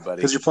 Edit away, buddy.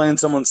 Because you're playing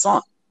someone's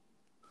song.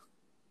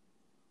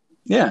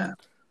 Yeah.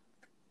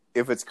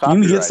 If it's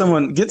copyrighted, you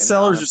can get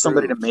Sellers or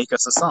somebody to make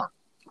us a song.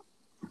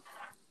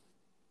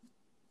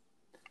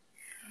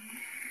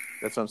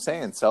 That's what I'm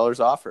saying. Sellers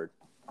offered.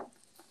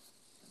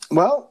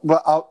 Well,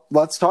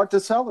 let's talk to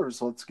Sellers.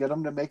 Let's get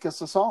them to make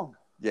us a song.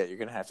 Yeah, you're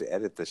gonna have to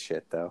edit this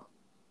shit though.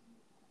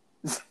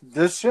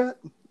 This shit.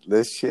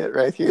 This shit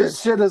right here.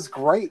 This shit is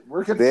great.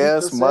 We're gonna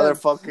this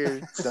motherfucker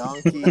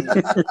donkey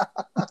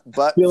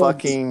butt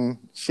fucking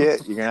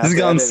shit. You're gonna have this is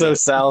going so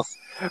south.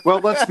 Well,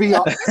 let's be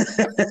honest.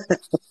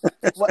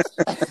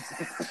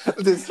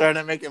 Just trying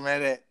to make a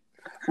minute.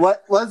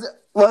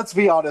 Let's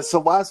be honest. The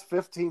last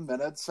 15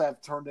 minutes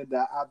have turned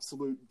into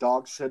absolute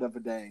dog shit of a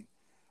day.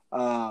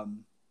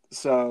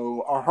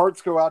 So our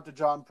hearts go out to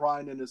John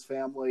Prine and his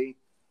family.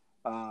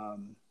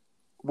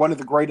 One of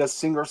the greatest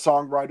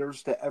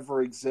singer-songwriters to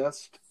ever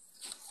exist.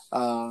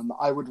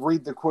 I would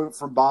read the quote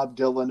from Bob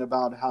Dylan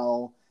about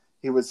how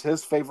he was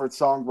his favorite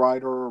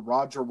songwriter, or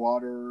Roger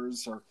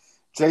Waters, or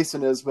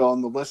Jason Isbell,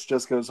 and the list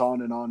just goes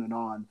on and on and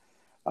on.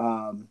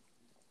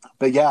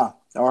 But yeah,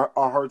 our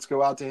hearts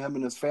go out to him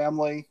and his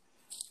family.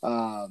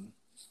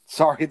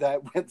 Sorry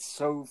that went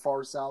so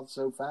far south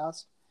so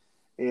fast.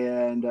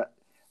 And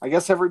I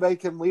guess everybody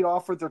can lead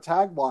off with their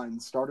tagline,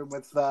 starting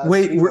with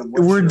wait, Steven,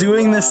 we're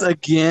doing this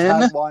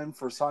again? Tagline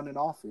for signing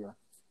off here.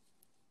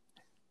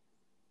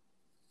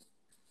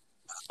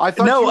 I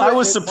thought No, you I were-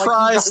 was like, you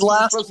surprised guys were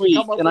last supposed to week,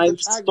 come up and with I a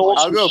tagline. stole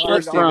I'll some go shit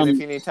first, David, from if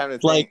you need time to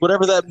think. like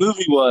whatever that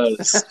movie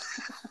was.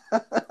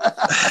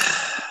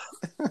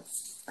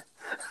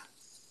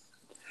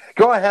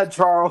 Go ahead,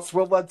 Charles.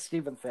 We'll let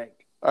Steven think.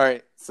 All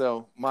right,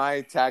 so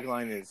my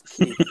tagline is,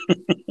 Keith,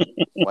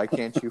 why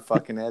can't you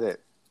fucking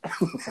edit?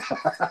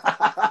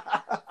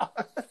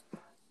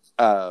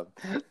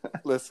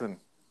 Listen,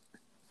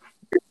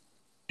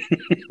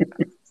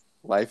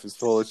 life is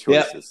full of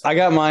Yeah, choices. I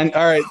got mine.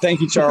 All right, thank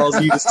you, Charles.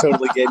 You just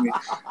totally gave me.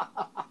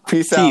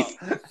 Peace out.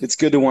 Keith, it's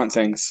good to want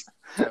things.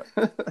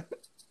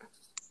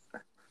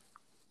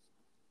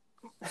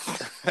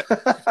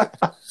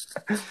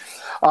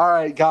 All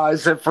right,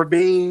 guys. And for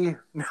me,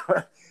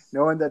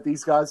 knowing that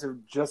these guys are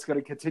just going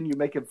to continue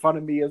making fun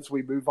of me as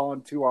we move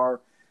on to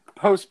our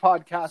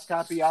post-podcast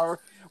happy hour,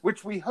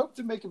 which we hope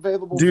to make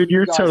available. Dude, for you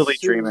you're guys totally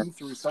soon dreaming.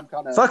 through some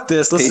kind of. Fuck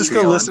this. Let's just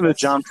go Patreon. listen to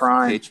John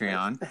Prine.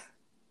 Patreon.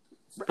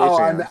 Oh,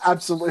 I'm Patreon.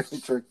 absolutely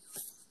true.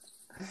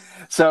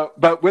 So,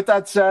 but with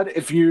that said,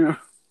 if you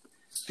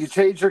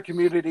change your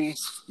community,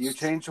 you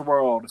change the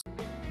world.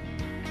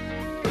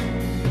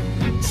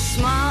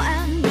 Smile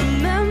and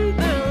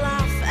remember,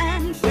 laugh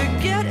and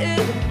forget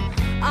it.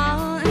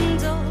 I'll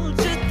indulge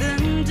it,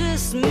 then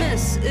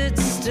dismiss it.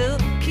 Still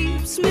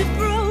keeps me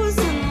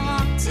frozen,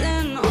 locked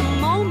in a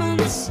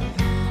moment.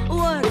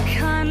 What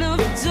kind of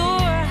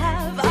door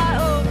have I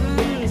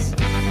opened?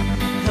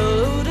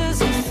 Hello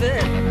doesn't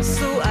fit,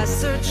 so I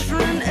search for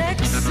an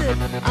exit.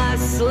 I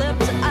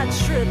slipped, I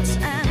tripped,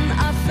 and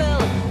I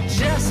fell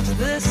just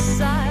this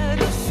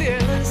side of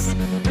fearless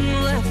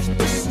and left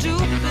the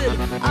stupid.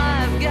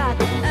 I've got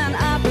an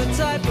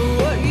appetite for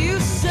what you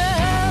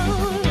sell.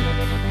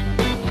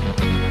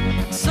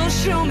 So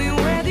show me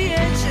where the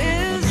edge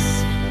is.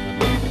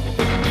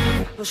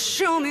 Oh,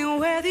 show me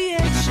where the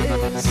edge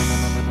is.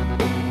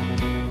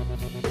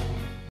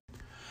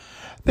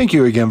 Thank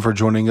you again for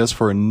joining us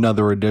for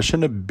another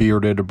edition of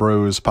Bearded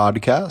Bros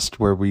Podcast,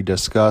 where we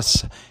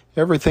discuss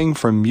everything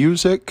from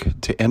music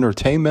to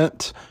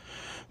entertainment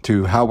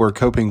to how we're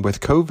coping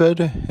with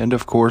COVID and,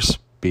 of course,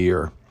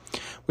 beer.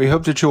 We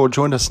hope that you will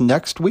join us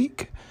next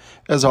week.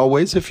 As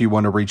always, if you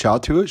want to reach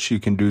out to us, you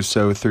can do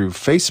so through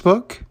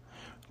Facebook,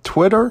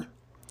 Twitter,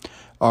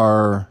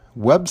 our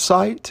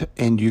website,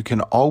 and you can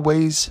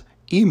always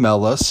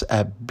email us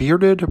at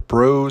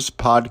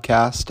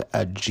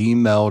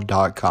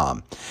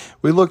beardedbrospodcast@gmail.com.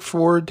 We look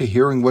forward to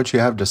hearing what you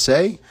have to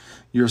say,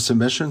 your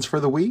submissions for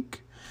the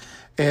week.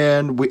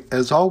 And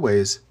as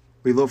always,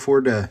 we look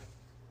forward to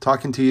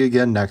talking to you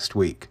again next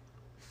week.